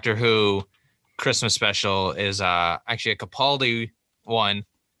favorite Doctor Who Christmas special is actually a Capaldi one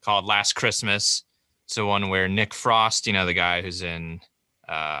called Last Christmas. It's the one where Nick Frost, the guy who's in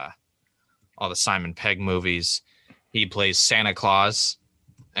all the Simon Pegg movies, he plays Santa Claus.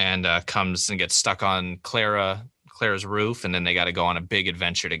 And comes and gets stuck on Clara's roof, and then they got to go on a big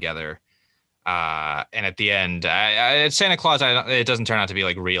adventure together. And at the end, Santa Claus, it doesn't turn out to be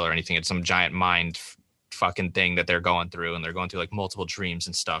like real or anything. It's some giant mind fucking thing that they're going through, and they're going through like multiple dreams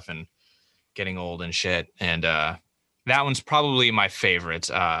and stuff, and getting old and shit. And that one's probably my favorite.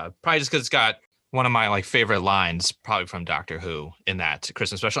 Probably just because it's got one of my like favorite lines, probably from Doctor Who in that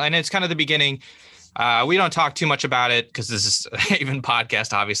Christmas special, and it's kind of the beginning. We don't talk too much about it because this is a Haven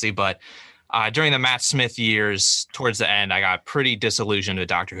podcast, obviously, but during the Matt Smith years, towards the end, I got pretty disillusioned with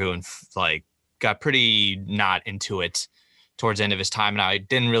Doctor Who and got pretty not into it towards the end of his time. And I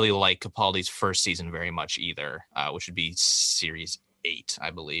didn't really like Capaldi's first season very much either, which would be series 8, I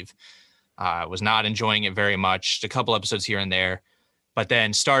believe. Was not enjoying it very much. A couple episodes here and there. But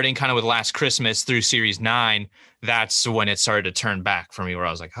then starting kind of with Last Christmas through series 9, that's when it started to turn back for me, where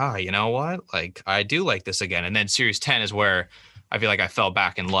I was like, you know what? Like, I do like this again. And then series 10 is where I feel like I fell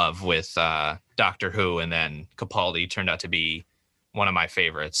back in love with Doctor Who. And then Capaldi turned out to be one of my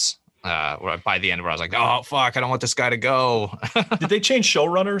favorites by the end, where I was like, oh, fuck, I don't want this guy to go. Did they change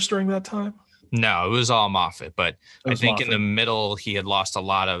showrunners during that time? No, it was all Moffat. But I think Moffat. In the middle, he had lost a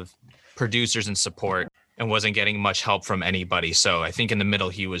lot of producers and support and wasn't getting much help from anybody. So I think in the middle,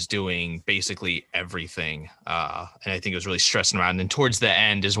 he was doing basically everything. And I think it was really stressing around. And towards the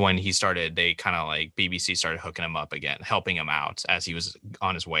end is when they kind of like BBC started hooking him up again, helping him out as he was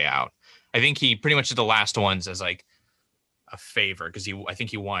on his way out. I think he pretty much did the last ones as like a favor, because I think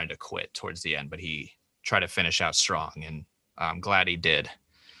he wanted to quit towards the end, but he tried to finish out strong, and I'm glad he did.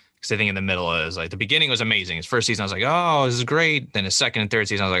 Because I think in the middle is like the beginning was amazing. His first season, I was like, oh, this is great. Then his second and third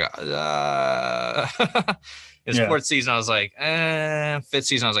season, I was like, his fourth season, I was like, fifth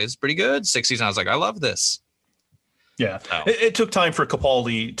season, I was like, it's pretty good. Sixth season, I was like, I love this. Yeah. So. It took time for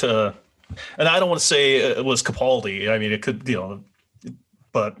Capaldi to, and I don't want to say it was Capaldi. I mean, it could,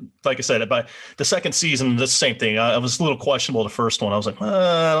 but like I said, by the second season, the same thing. I was a little questionable the first one. I was like,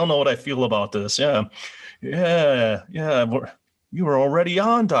 I don't know what I feel about this. Yeah. You were already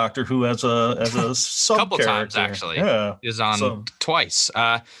on Doctor Who as a sub couple character. Times actually. Yeah, is on twice.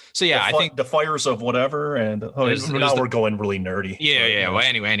 I think the Fires of whatever, and now we're going really nerdy. Yeah. Well,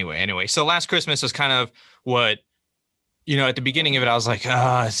 anyway. So Last Christmas was kind of what, at the beginning of it, I was like,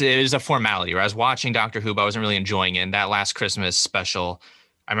 it was a formality. Where I was watching Doctor Who, but I wasn't really enjoying it. And that Last Christmas special,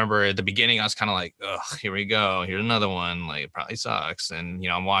 I remember at the beginning, I was kind of like, here we go. Here's another one. Like, it probably sucks. And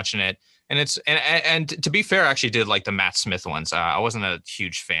I'm watching it. And it's and to be fair, I actually did like the Matt Smith ones. I wasn't a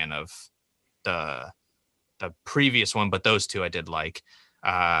huge fan of the previous one, but those two I did like.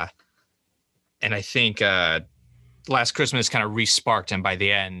 And I think Last Christmas kind of re-sparked, and by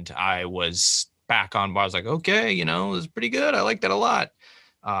the end, I was back on. I was like, okay, it was pretty good. I liked that a lot.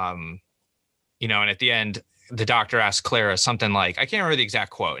 And at the end, the doctor asked Clara something like, I can't remember the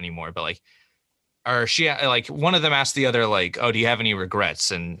exact quote anymore, but like, or she, like, one of them asked the other, like, oh, do you have any regrets?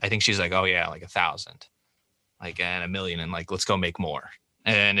 And I think she's like, oh yeah, like 1,000, like, and 1,000,000, and like, let's go make more.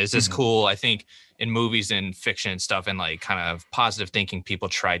 And is this cool? I think in movies and fiction and stuff, and like kind of positive thinking, people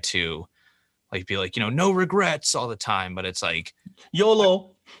try to like be like, no regrets all the time, but it's like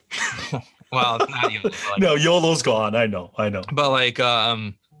YOLO. Well, not YOLO. Like, no, YOLO's gone. I know. But like,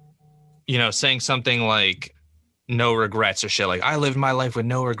 saying something like no regrets or shit, like I lived my life with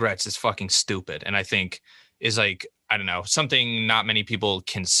no regrets, is fucking stupid. And I think is like, I don't know, something not many people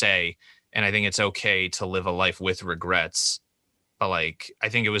can say. And I think it's okay to live a life with regrets. But like, I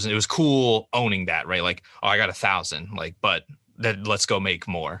think it was cool owning that, right? Like, oh, I got 1,000, like, but then let's go make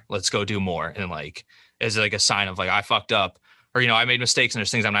more. Let's go do more. And like, as like a sign of like, I fucked up, or, I made mistakes and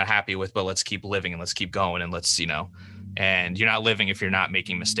there's things I'm not happy with, but let's keep living and let's keep going. And let's, and you're not living if you're not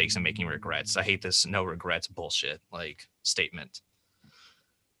making mistakes and making regrets. I hate this no regrets bullshit, like, statement.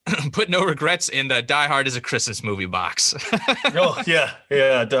 Put no regrets in the Die Hard is a Christmas movie box. Oh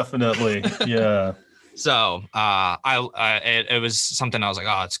yeah, definitely. Yeah. So it was something I was like,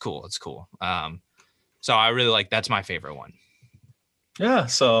 oh, it's cool. So I really like, that's my favorite one. Yeah.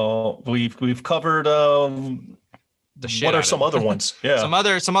 So we've covered the shit. What are some other ones? Yeah. Some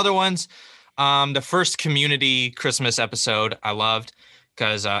other ones. The first Community Christmas episode I loved,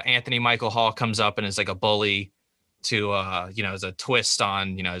 because Anthony Michael Hall comes up and is like a bully to as a twist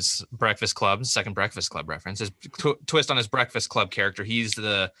on his Breakfast Club, second Breakfast Club reference, his twist on his Breakfast Club character. He's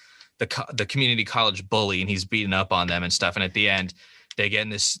the community college bully, and he's beating up on them and stuff. And at the end, they get in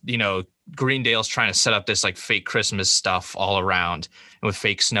this, Greendale's trying to set up this like fake Christmas stuff all around, and with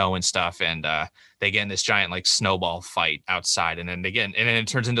fake snow and stuff. And they get in this giant like snowball fight outside, and then then it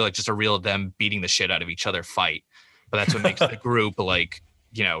turns into like just a real them beating the shit out of each other fight. But that's what makes the group like,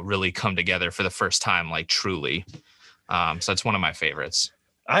 really come together for the first time, like truly. So that's one of my favorites.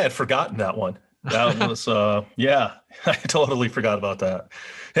 I had forgotten that one. That was I totally forgot about that.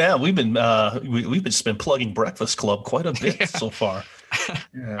 Yeah, we've been just been plugging Breakfast Club quite a bit so far.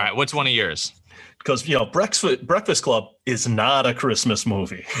 Yeah. All right, what's one of yours? Because Breakfast Club is not a Christmas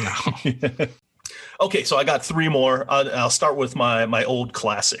movie. No. Okay, so I got 3 more. I'll start with my old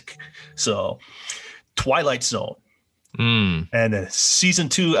classic. So, Twilight Zone. And then season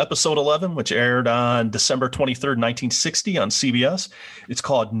 2, episode 11, which aired on December 23rd, 1960 on CBS. It's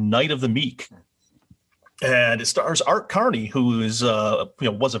called Night of the Meek. And it stars Art Carney, who is,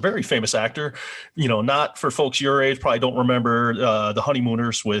 was a very famous actor. Not for folks your age, probably don't remember The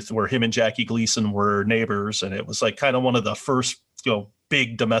Honeymooners, where him and Jackie Gleason were neighbors, and it was like kind of one of the first,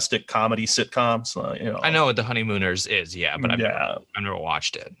 big domestic comedy sitcoms. I know what The Honeymooners is, yeah, but I've never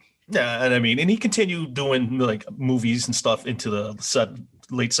watched it. Yeah, and and he continued doing like movies and stuff into the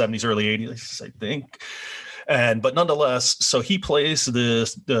late 70s, early 80s, I think. But nonetheless, so he plays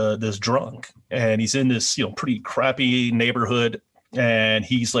this drunk, and he's in this pretty crappy neighborhood, and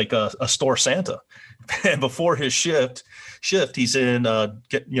he's like a store Santa. And before his shift, he's in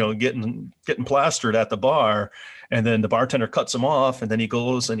getting plastered at the bar, and then the bartender cuts him off, and then he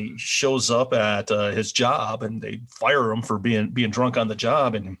goes and he shows up at his job, and they fire him for being drunk on the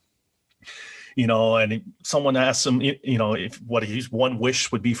job, and someone asks him, if what his one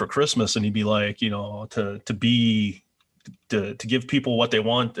wish would be for Christmas, and he'd be like, to give people what they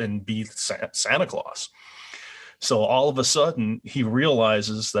want and be Santa Claus. So all of a sudden he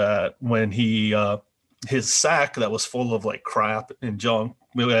realizes that when his sack that was full of like crap and junk,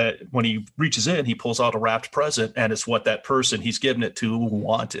 when he reaches in, he pulls out a wrapped present, and it's what that person he's giving it to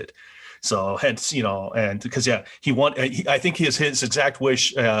wanted. So hence, and because I think his exact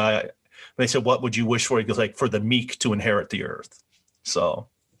wish. They said, "What would you wish for?" He goes, like, for the meek to inherit the earth. So,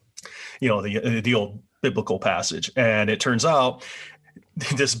 the old biblical passage. And it turns out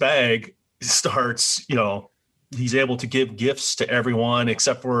this bag starts, he's able to give gifts to everyone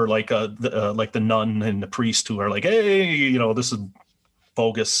except for like the nun and the priest, who are like, "Hey, this is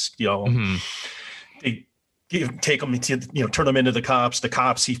bogus." Mm-hmm. They take them to, turn them into the cops. The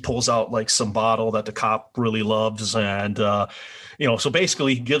cops, he pulls out like some bottle that the cop really loves, and so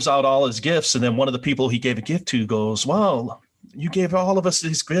basically he gives out all his gifts, and then one of the people he gave a gift to goes, "Well, you gave all of us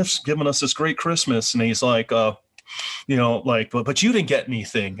these gifts, giving us this great Christmas," and he's like, but you didn't get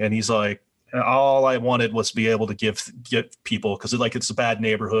anything, and he's like, "All I wanted was to be able to give people, because it's a bad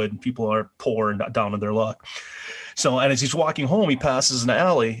neighborhood and people are poor and down in their luck." So, and as he's walking home, he passes an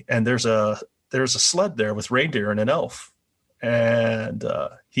alley, and there's a sled there with reindeer and an elf, and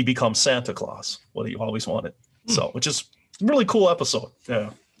he becomes Santa Claus, what he always wanted. So, which is a really cool episode. Yeah,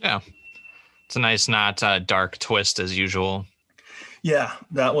 it's a nice, not dark twist as usual. Yeah,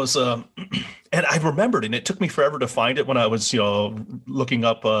 that was and I remembered, and it took me forever to find it when I was looking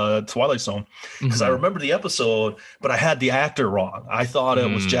up Twilight Zone, because I remember the episode, but I had the actor wrong. I thought it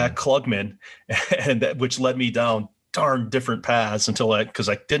was Jack Klugman, and which led me down darn different paths because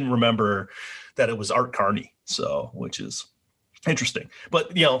I didn't remember that it was Art Carney. So, which is interesting,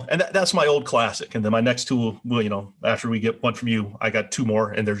 but and that's my old classic. And then my next two, after we get one from you, I got two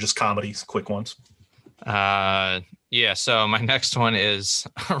more, and they're just comedies, quick ones. Yeah. So my next one is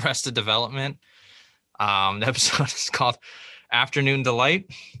Arrested Development. The episode is called Afternoon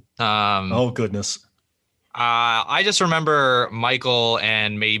Delight. Oh goodness. I just remember Michael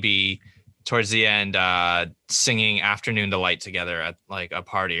and maybe towards the end singing Afternoon Delight together at like a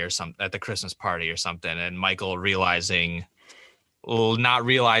party or something, at the Christmas party or something, and Michael not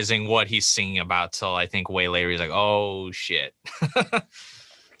realizing what he's singing about till I think way later he's like, "Oh shit."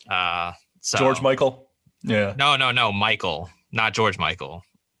 So George Michael. Yeah. No, Michael, not George Michael.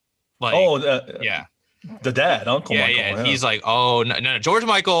 Like, yeah, the dad, Uncle Michael. Yeah. He's like, "Oh no, George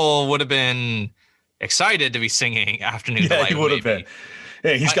Michael would have been excited to be singing Afternoon Delight." He would have been.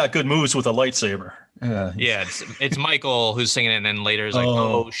 Yeah, he's got good moves with a lightsaber. Yeah, it's Michael who's singing it, and then later is like,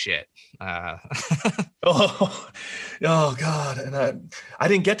 "Oh shit." Oh God! And I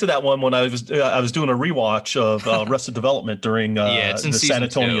didn't get to that one when I was doing a rewatch of Arrested Development during the San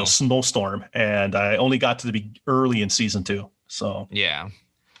Antonio snowstorm, and I only got to the early in season 2. So yeah,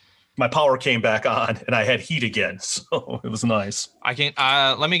 my power came back on, and I had heat again, so it was nice. I can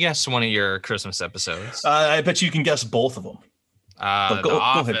let me guess one of your Christmas episodes. I bet you can guess both of them. The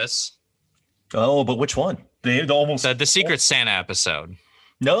Office. Oh, but which one? They almost the Secret Santa episode.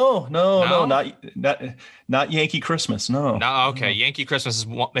 No, not Yankee Christmas. No. Okay. Yankee Christmas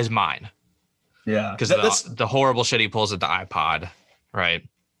is mine. Yeah, because the horrible shit he pulls at the iPod, right?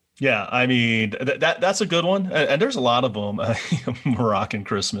 Yeah, I mean that's a good one, and there's a lot of them. Moroccan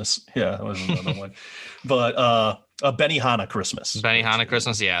Christmas, yeah, that was another one. But Benihana Christmas. Benihana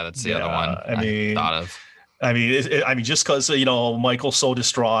Christmas, yeah, that's the other one. I thought of. I mean, just because Michael's so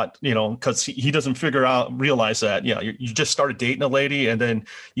distraught, because he doesn't realize that you just started dating a lady, and then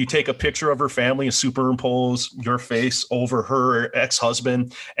you take a picture of her family and superimpose your face over her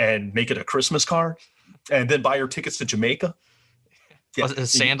ex-husband and make it a Christmas card, and then buy her tickets to Jamaica. Yeah.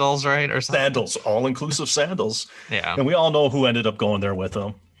 Sandals, right, or something? Sandals, all-inclusive sandals. Yeah, and we all know who ended up going there with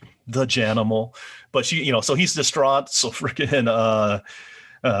him, the Janimal. But she, so he's distraught. So freaking.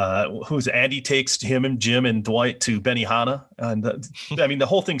 who's Andy takes him and Jim and Dwight to Benihana. And I mean, the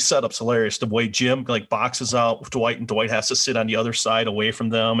whole thing setup's hilarious. The way Jim like boxes out Dwight and Dwight has to sit on the other side away from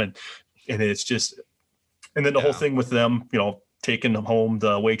them. And it's just, and then the whole thing with them, you know, taking home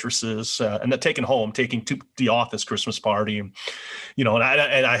the waitresses and then taking to the office Christmas party. And, you know, and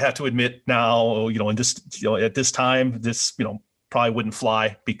I have to admit now, you know, in this, you know, at this time, this, you know, probably wouldn't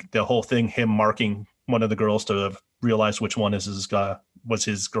fly. The whole thing, him marking one of the girls to realize which one is was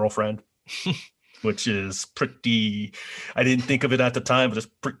his girlfriend, which is pretty, I didn't think of it at the time, but it's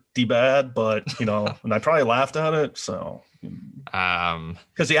pretty bad, but you know, and I probably laughed at it. So,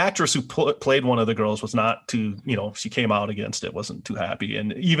 because the actress who played one of the girls was not too, you know, she came out against it, wasn't too happy.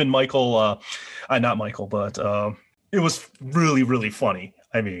 And even Michael, not Michael, but it was really, really funny.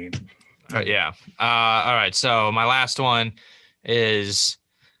 I mean, yeah. All right. So my last one is,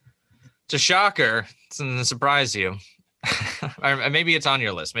 it's a shocker. It's going to surprise you. Or maybe it's on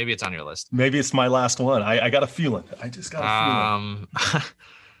your list. Maybe it's my last one. I got a feeling. I just got a feeling.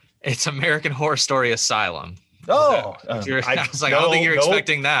 It's American Horror Story Asylum. Oh, I was like, I don't think you're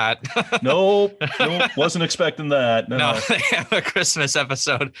expecting that. Nope, wasn't expecting that. No, they have a Christmas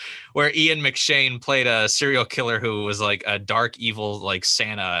episode where Ian McShane played a serial killer who was like a dark, evil, like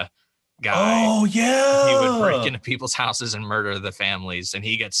Santa guy. Oh, yeah. He would break into people's houses and murder the families, and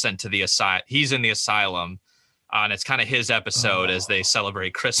he gets sent to the asylum. He's in the asylum, and it's kind of his episode as they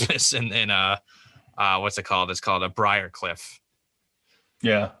celebrate Christmas in what's it called? It's called a Briarcliff.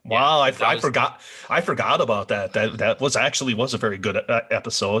 Yeah. Wow. I forgot about that. That was a very good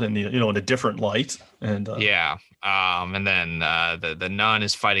episode, and in a different light. And and then the nun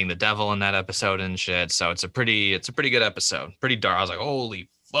is fighting the devil in that episode and shit. So it's a pretty good episode. Pretty dark. I was like, holy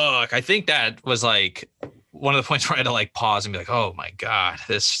fuck. I think that was like one of the points where I had to like pause and be like, oh my God,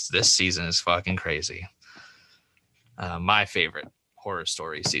 this season is fucking crazy. My favorite horror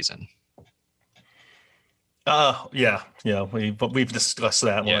story season. Yeah. We've discussed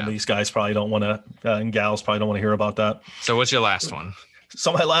that one. These guys probably don't want to, and gals probably don't want to hear about that. So what's your last one?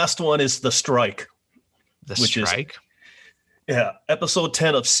 So my last one is The Strike. Episode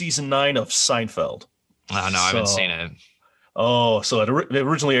 10 of season 9 of Seinfeld. Oh, no, I haven't seen it. Oh, so it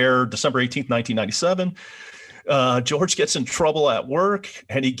originally aired December 18th, 1997. George gets in trouble at work,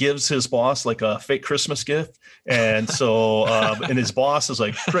 and he gives his boss like a fake Christmas gift. And so, and his boss is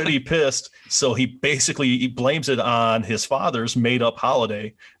like pretty pissed. So he blames it on his father's made up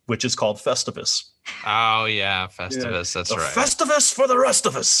holiday, which is called Festivus. Oh yeah. Festivus. That's right. Festivus for the rest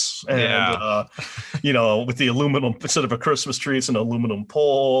of us. And, with the aluminum, instead of a Christmas tree, it's an aluminum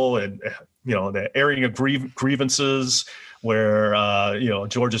pole, and, the airing of grievances, where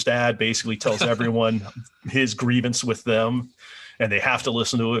George's dad basically tells everyone his grievance with them, and they have to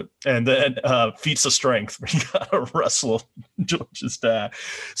listen to it. And then feats of strength, you gotta wrestle George's dad.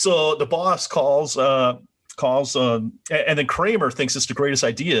 So the boss calls, and then Kramer thinks it's the greatest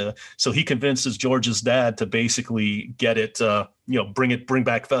idea. So he convinces George's dad to basically get it, bring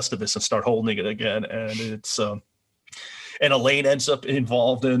back Festivus and start holding it again. And it's and Elaine ends up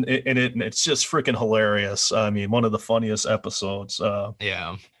involved in it, and it's just freaking hilarious. I mean, one of the funniest episodes. A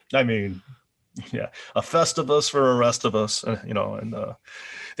Festivus for the rest of us, and the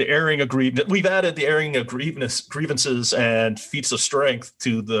airing of grievance. We've added the airing of grievances and feats of strength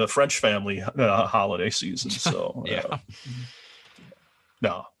to the French family holiday season. So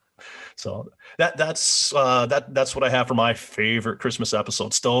so that's what I have for my favorite Christmas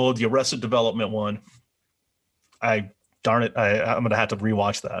episode. Still, the Arrested Development one. I'm going to have to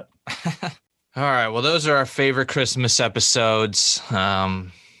rewatch that. All right. Well, those are our favorite Christmas episodes. Why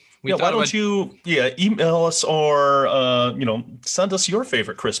don't you email us or, send us your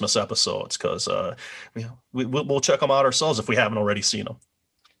favorite Christmas episodes, because we'll check them out ourselves if we haven't already seen them.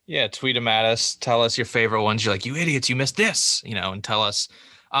 Yeah, tweet them at us. Tell us your favorite ones. You're like, you idiots, you missed this, and tell us.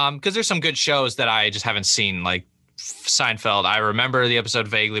 Because there's some good shows that I just haven't seen, like Seinfeld. I remember the episode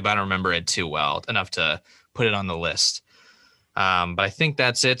vaguely, but I don't remember it too well enough to put it on the list. But I think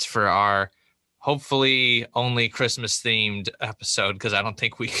that's it for our hopefully only Christmas themed episode, because I don't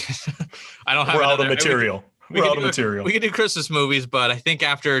think we I don't have We're out of material. We're out of material. We could do Christmas movies, but I think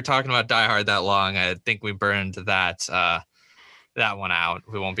after talking about Die Hard that long, I think we burned that one out.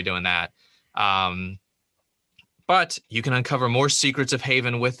 We won't be doing that. But you can uncover more secrets of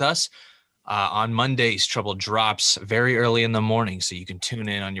Haven with us. On Mondays, Trouble drops very early in the morning, so you can tune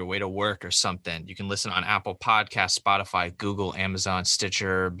in on your way to work or something. You can listen on Apple Podcasts, Spotify, Google, Amazon,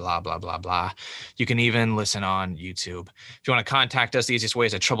 Stitcher, blah, blah, blah, blah. You can even listen on YouTube. If you want to contact us, the easiest way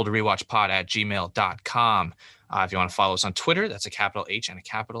is at troubledrewatchpod@gmail.com. If you want to follow us on Twitter, that's a capital H and a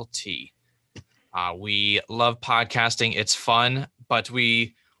capital T. We love podcasting. It's fun, but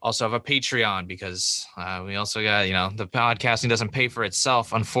we also have a Patreon because we also got, the podcasting doesn't pay for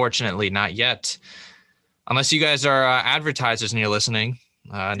itself, unfortunately, not yet. Unless you guys are advertisers and you're listening.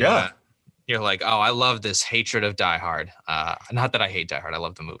 You're like, oh, I love this hatred of Die Hard. Not that I hate Die Hard. I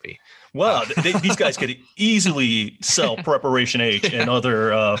love the movie. Well, these guys could easily sell Preparation H and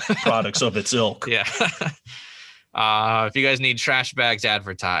other products of its ilk. Yeah. If you guys need trash bags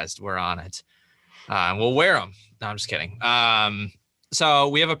advertised, we're on it. And we'll wear them. No, I'm just kidding. So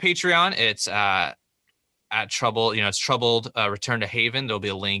we have a Patreon. It's at Trouble, it's Troubled Return to Haven. There'll be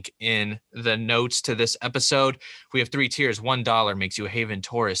a link in the notes to this episode. We have 3 tiers. $1 makes you a Haven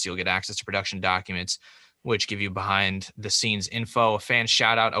tourist. You'll get access to production documents, which give you behind the scenes info, a fan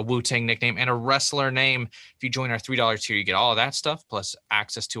shout out, a Wu-Tang nickname, and a wrestler name. If you join our $3 tier, you get all of that stuff, plus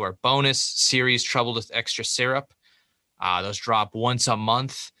access to our bonus series, Troubled with Extra Syrup. Those drop once a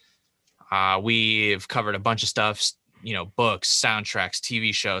month. We've covered a bunch of stuff, books, soundtracks,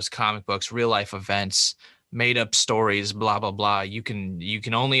 TV shows, comic books, real life events, made up stories, blah, blah, blah. You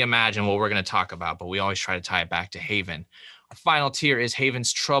can only imagine what we're going to talk about, but we always try to tie it back to Haven. Our final tier is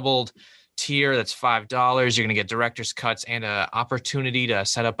Haven's Troubled tier. That's $5. You're going to get director's cuts and an opportunity to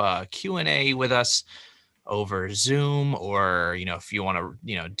set up a Q&A with us over Zoom, or, if you want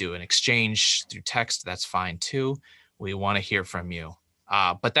to, do an exchange through text, that's fine too. We want to hear from you.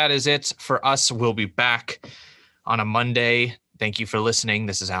 But that is it for us. We'll be back on a Monday. Thank you for listening.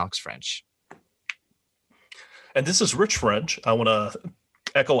 This is Alex French. And this is Rich French. I want to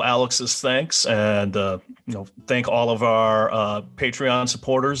echo Alex's thanks and thank all of our Patreon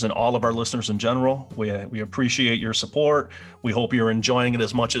supporters and all of our listeners in general. We appreciate your support. We hope you're enjoying it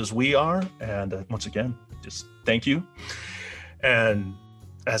as much as we are. And once again, just thank you. And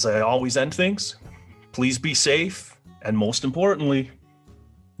as I always end things, please be safe. And most importantly,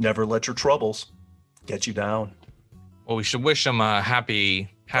 never let your troubles get you down. Well, we should wish them a happy.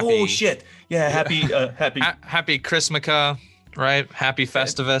 Oh shit! Yeah, happy Christmaka, right? Happy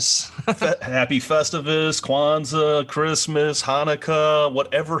Festivus. Happy Festivus, Kwanzaa, Christmas, Hanukkah,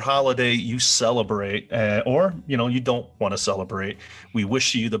 whatever holiday you celebrate, or you don't want to celebrate. We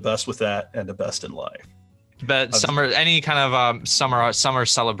wish you the best with that and the best in life. But any kind of summer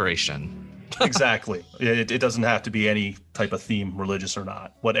celebration. Exactly. It doesn't have to be any type of theme, religious or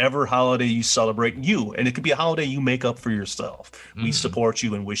not. Whatever holiday you celebrate, and it could be a holiday you make up for yourself. We support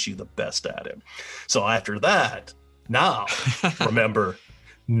you and wish you the best at it. So after that, now, remember,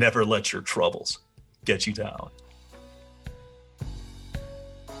 never let your troubles get you down.